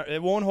not remember.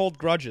 It won't hold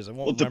grudges. It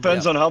won't. Well, it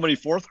depends on how many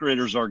fourth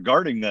graders are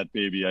guarding that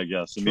baby, I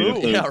guess. I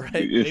mean, True.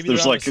 if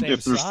there's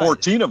if there's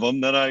 14 of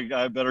them, then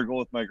I better go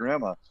with my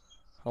grandma.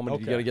 How many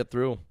do you got to get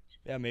through?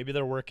 Yeah, maybe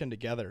they're working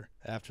together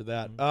after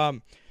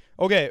that.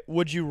 Okay,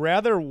 would you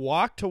rather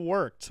walk to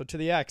work, so to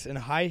the X, in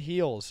high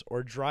heels,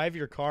 or drive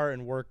your car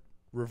and work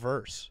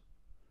reverse?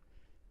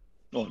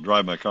 Oh,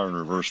 drive my car in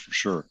reverse for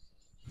sure.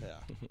 Yeah.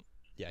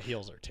 Yeah,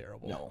 heels are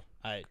terrible. No.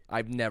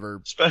 I've never.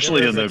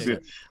 Especially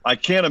I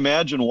can't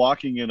imagine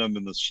walking in them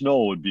in the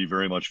snow would be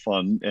very much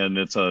fun, and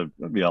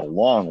it'd be a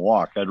long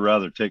walk. I'd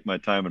rather take my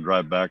time and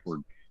drive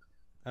backward.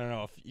 I don't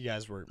know if you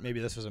guys were, maybe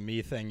this was a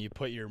me thing. You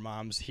put your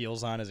mom's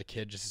heels on as a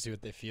kid just to see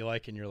what they feel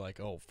like, and you're like,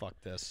 oh, fuck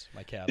this.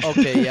 My calves.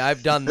 Okay, yeah,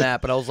 I've done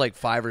that, but I was like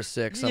 5 or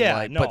 6. Yeah,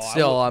 like, no, but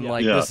still, I'm yeah.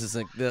 like, Yeah. this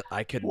isn't,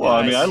 I could. Well,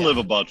 I mean, I Yeah. live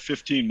about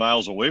 15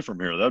 miles away from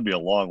here. That'd be a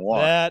long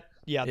walk.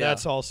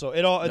 That's also,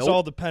 it's Nope.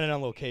 all dependent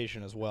on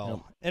location as well.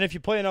 Nope. And if you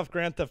play enough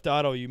Grand Theft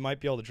Auto, you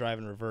might be able to drive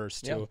in reverse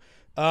too.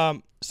 Yeah.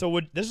 So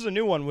this is a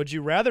new one. Would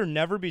you rather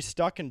never be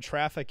stuck in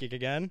traffic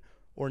again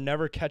or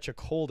never catch a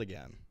cold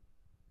again?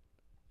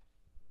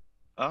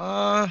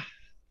 I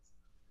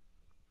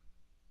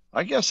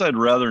guess I'd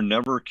rather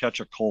never catch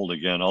a cold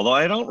again. Although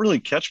I don't really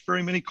catch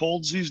very many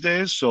colds these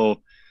days,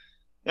 so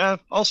yeah,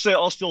 I'll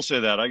still say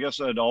that. I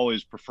guess I'd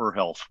always prefer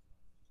health.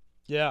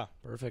 Yeah.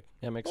 Perfect.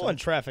 Yeah, makes Well, and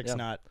sense. traffic's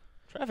not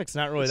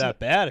really that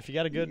bad if you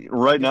got a good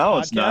Right now,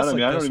 podcast it's not. I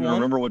mean, like I don't this even one.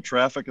 remember what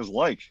traffic is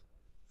like.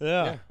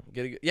 Yeah.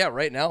 Yeah,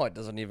 right now it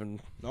doesn't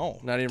even. No.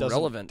 Not even doesn't-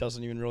 relevant.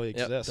 Doesn't even really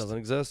Yep, exist. doesn't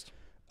exist.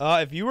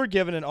 If you were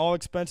given an all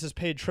expenses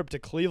paid trip to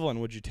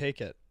Cleveland, would you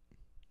take it?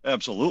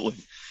 Absolutely.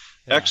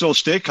 Yeah. XO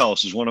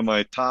Steakhouse is one of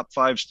my top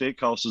 5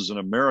 steakhouses in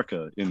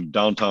America in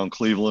downtown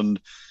Cleveland,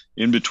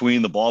 in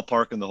between the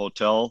ballpark and the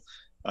hotel.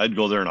 I'd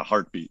go there in a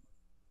heartbeat.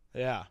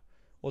 Yeah.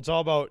 Well,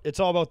 it's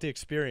all about the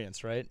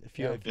experience, right? If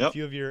you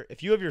have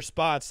your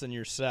spots, then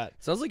you're set.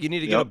 Sounds like you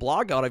need to get a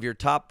blog out of your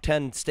top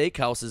 10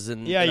 steakhouses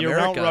in Yeah, in your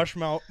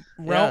America.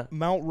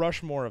 Mount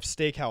Rushmore of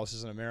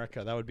steakhouses in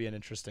America. That would be an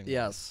interesting one.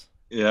 Yes.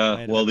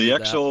 Yeah. Well, the do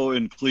that. XO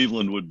in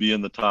Cleveland would be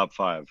in the top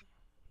 5.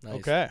 Nice.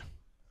 Okay.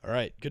 All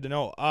right. Good to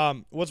know.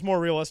 What's more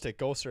realistic,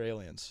 ghosts or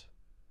aliens?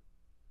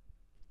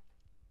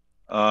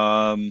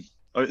 Are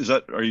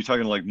you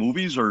talking like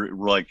movies or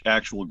like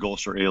actual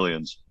ghosts or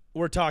aliens?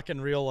 We're talking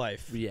real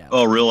life. Yeah.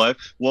 Oh, real life.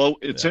 Well,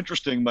 it's Yeah.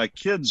 interesting. My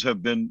kids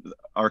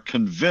are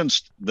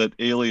convinced that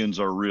aliens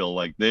are real.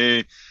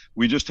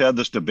 We just had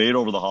this debate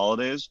over the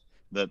holidays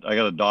that I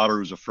got a daughter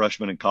who's a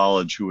freshman in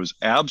college who was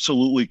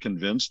absolutely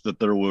convinced that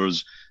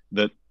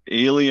that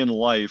alien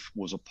life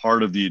was a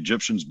part of the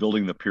Egyptians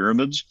building the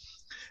pyramids.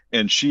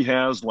 And she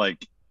has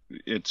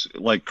it's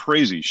like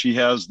crazy. She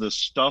has this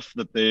stuff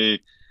that they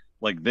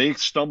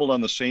stumbled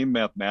on the same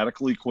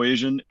mathematical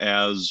equation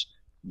as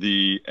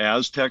the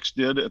Aztecs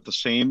did at the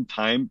same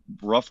time,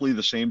 roughly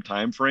the same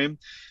time frame.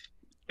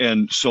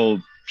 And so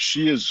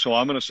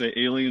I'm going to say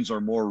aliens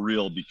are more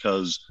real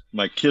because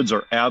my kids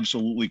are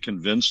absolutely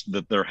convinced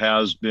that there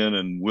has been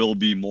and will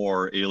be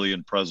more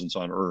alien presence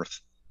on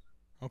Earth.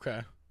 Okay.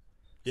 It's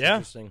Yeah.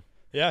 Interesting.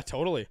 Yeah,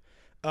 totally.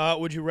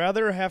 Would you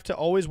rather have to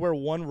always wear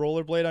one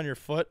rollerblade on your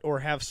foot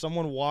or have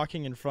someone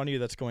walking in front of you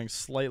that's going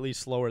slightly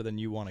slower than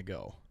you want to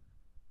go?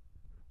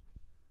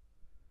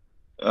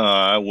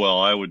 Well,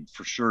 I would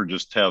for sure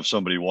just have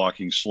somebody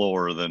walking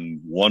slower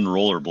than one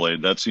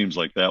rollerblade. That seems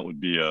like that'd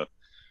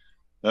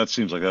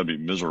be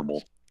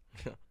miserable.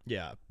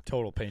 Yeah,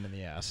 total pain in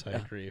the ass. I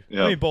agree.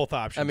 Yeah. I mean, both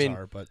options I mean,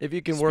 are, but if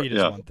you can speed work, is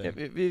Yeah. one thing.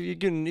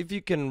 if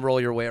you can roll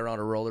your way around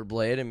a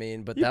rollerblade, I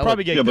mean, but You'd that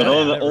probably would, get Yeah, but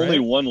good at it, only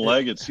right? one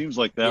leg. It seems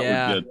like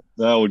Yeah.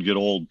 that would get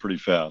old pretty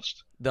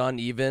fast. the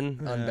uneven,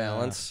 Yeah.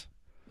 unbalanced.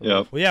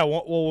 Yeah. Well, yeah.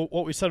 Well,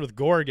 what we said with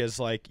Gorg is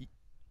like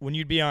when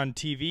you'd be on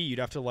TV, you'd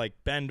have to like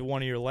bend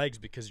one of your legs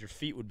because your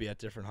feet would be at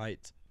different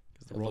heights.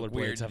 Because the It'd look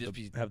weird, rollerblades just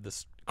be have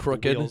this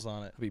crooked. wheels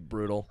on it. It'd be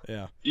brutal.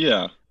 Yeah,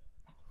 Yeah.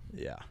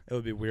 yeah. It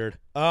would be weird.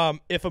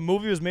 If a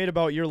movie was made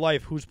about your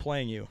life, who's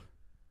playing you?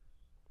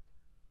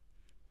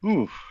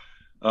 Ooh.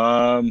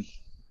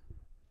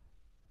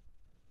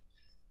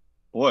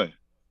 Boy,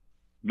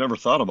 never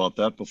thought about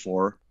that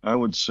before. I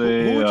would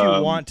say Who would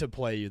you want to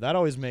play you? That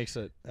always makes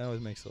it a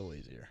little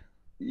easier.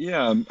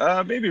 Yeah,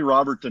 maybe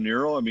Robert De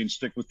Niro. I mean,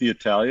 stick with the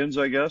Italians,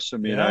 I guess. I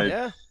mean,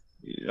 Yeah.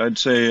 I'd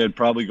say I'd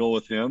probably go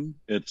with him.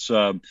 It's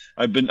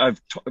I've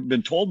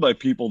been told by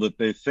people that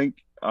they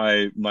think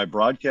my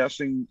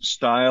broadcasting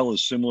style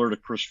is similar to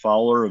Chris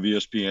Fowler of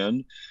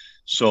ESPN.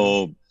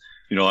 So,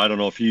 I don't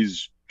know if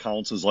he's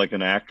counts as like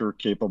an actor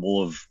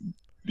capable of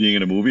being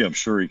in a movie. I'm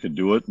sure he could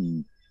do it,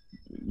 and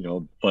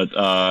but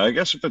I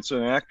guess if it's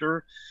an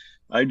actor,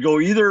 I'd go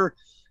either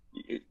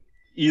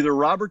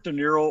Robert De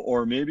Niro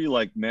or maybe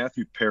like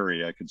Matthew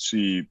Perry. I could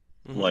see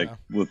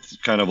with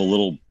kind of a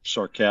little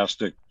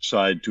sarcastic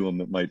side to him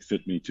that might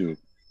fit me too.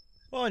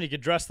 Well, and you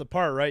could dress the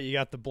part, right? You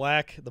got the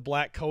black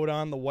coat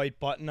on, the white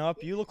button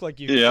up. You look like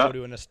you could go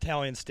to an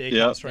Italian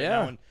steakhouse right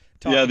now. And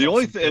talk the about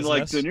only some thing, and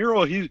like business. De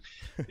Niro,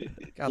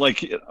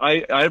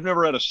 I've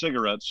never had a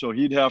cigarette, so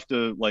he'd have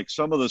to like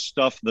some of the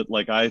stuff that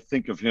like I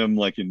think of him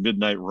like in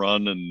Midnight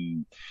Run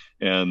and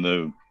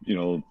the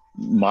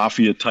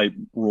mafia type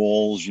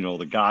roles,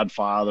 the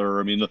Godfather.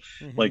 I mean,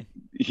 like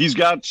he's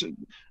got.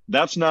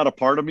 That's not a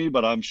part of me,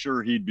 but I'm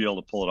sure he'd be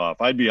able to pull it off.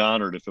 I'd be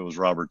honored if it was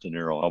Robert De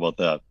Niro. How about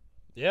that?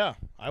 Yeah,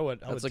 I would.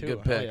 That's would a too.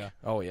 good pick. Yeah.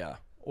 Oh yeah.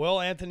 Well,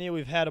 Anthony,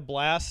 we've had a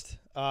blast.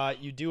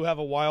 You do have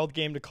a wild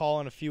game to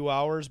call in a few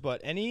hours,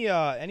 but any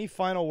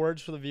final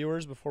words for the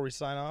viewers before we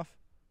sign off?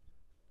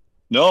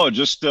 No,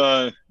 just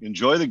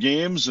enjoy the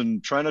games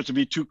and try not to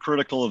be too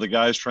critical of the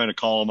guys trying to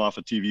call them off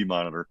a TV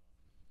monitor.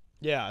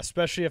 Yeah,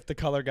 especially if the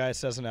color guy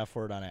says an F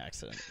word on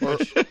accident.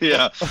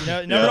 Yeah.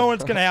 You never know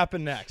what's going to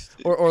happen next.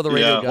 Or the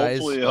radio guys.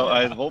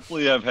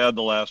 Hopefully I've had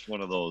the last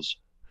one of those.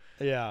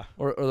 Yeah.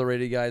 Or the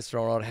radio guys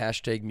throwing out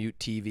hashtag mute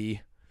TV.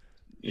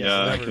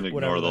 Yeah, I can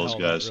ignore those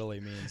guys. That really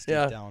means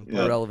down.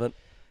 Irrelevant.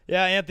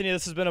 Yeah, Anthony,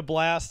 this has been a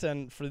blast,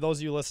 and for those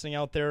of you listening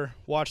out there,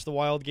 watch the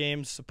Wild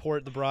games,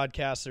 support the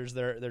broadcasters.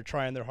 They're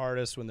trying their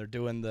hardest when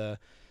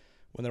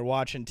they're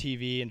watching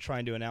TV and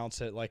trying to announce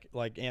it.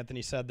 Like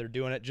Anthony said, they're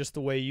doing it just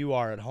the way you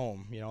are at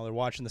home. You know, they're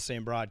watching the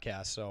same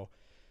broadcast. So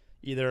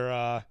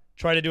either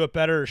try to do it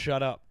better or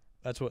shut up.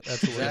 That's what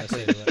we're gonna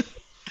say to it.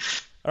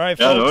 All right,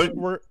 folks.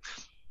 What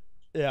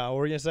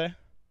were you gonna say?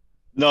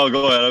 No,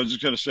 go ahead. I was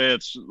just going to say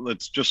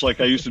it's just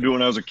like I used to do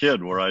when I was a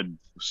kid, where I'd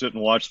sit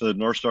and watch the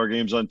North Star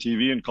games on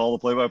TV and call the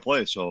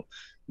play-by-play. So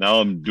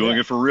now I'm doing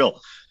it for real.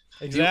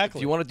 Exactly.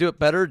 If you want to do it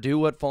better, do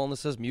what Fallon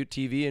says, mute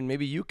TV, and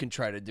maybe you can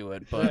try to do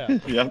it. But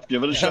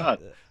give it a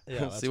shot.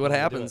 See what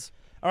happens.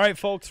 All right,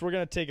 folks, we're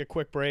going to take a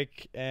quick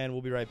break, and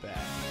we'll be right back.